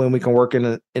know when we can work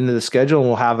into the schedule, and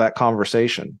we'll have that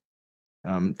conversation.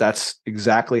 That's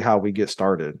exactly how we get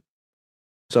started.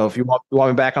 So if you want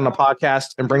me back on the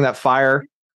podcast and bring that fire.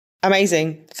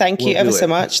 Amazing. Thank you ever so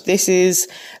much. This has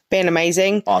been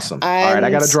amazing. Awesome. All right. I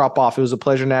got to drop off. It was a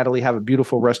pleasure, Natalie. Have a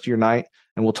beautiful rest of your night,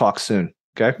 and we'll talk soon.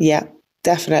 Okay. Yeah,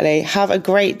 definitely. Have a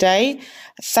great day.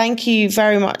 Thank you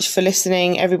very much for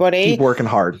listening, everybody. Keep working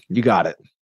hard. You got it.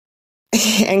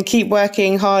 And keep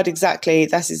working hard. Exactly.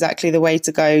 That's exactly the way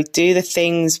to go. Do the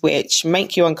things which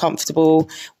make you uncomfortable,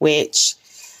 which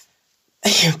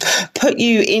put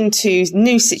you into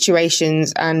new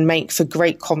situations and make for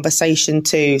great conversation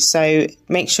too. So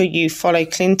make sure you follow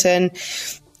Clinton.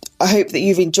 I hope that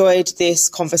you've enjoyed this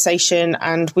conversation,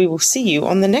 and we will see you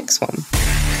on the next one.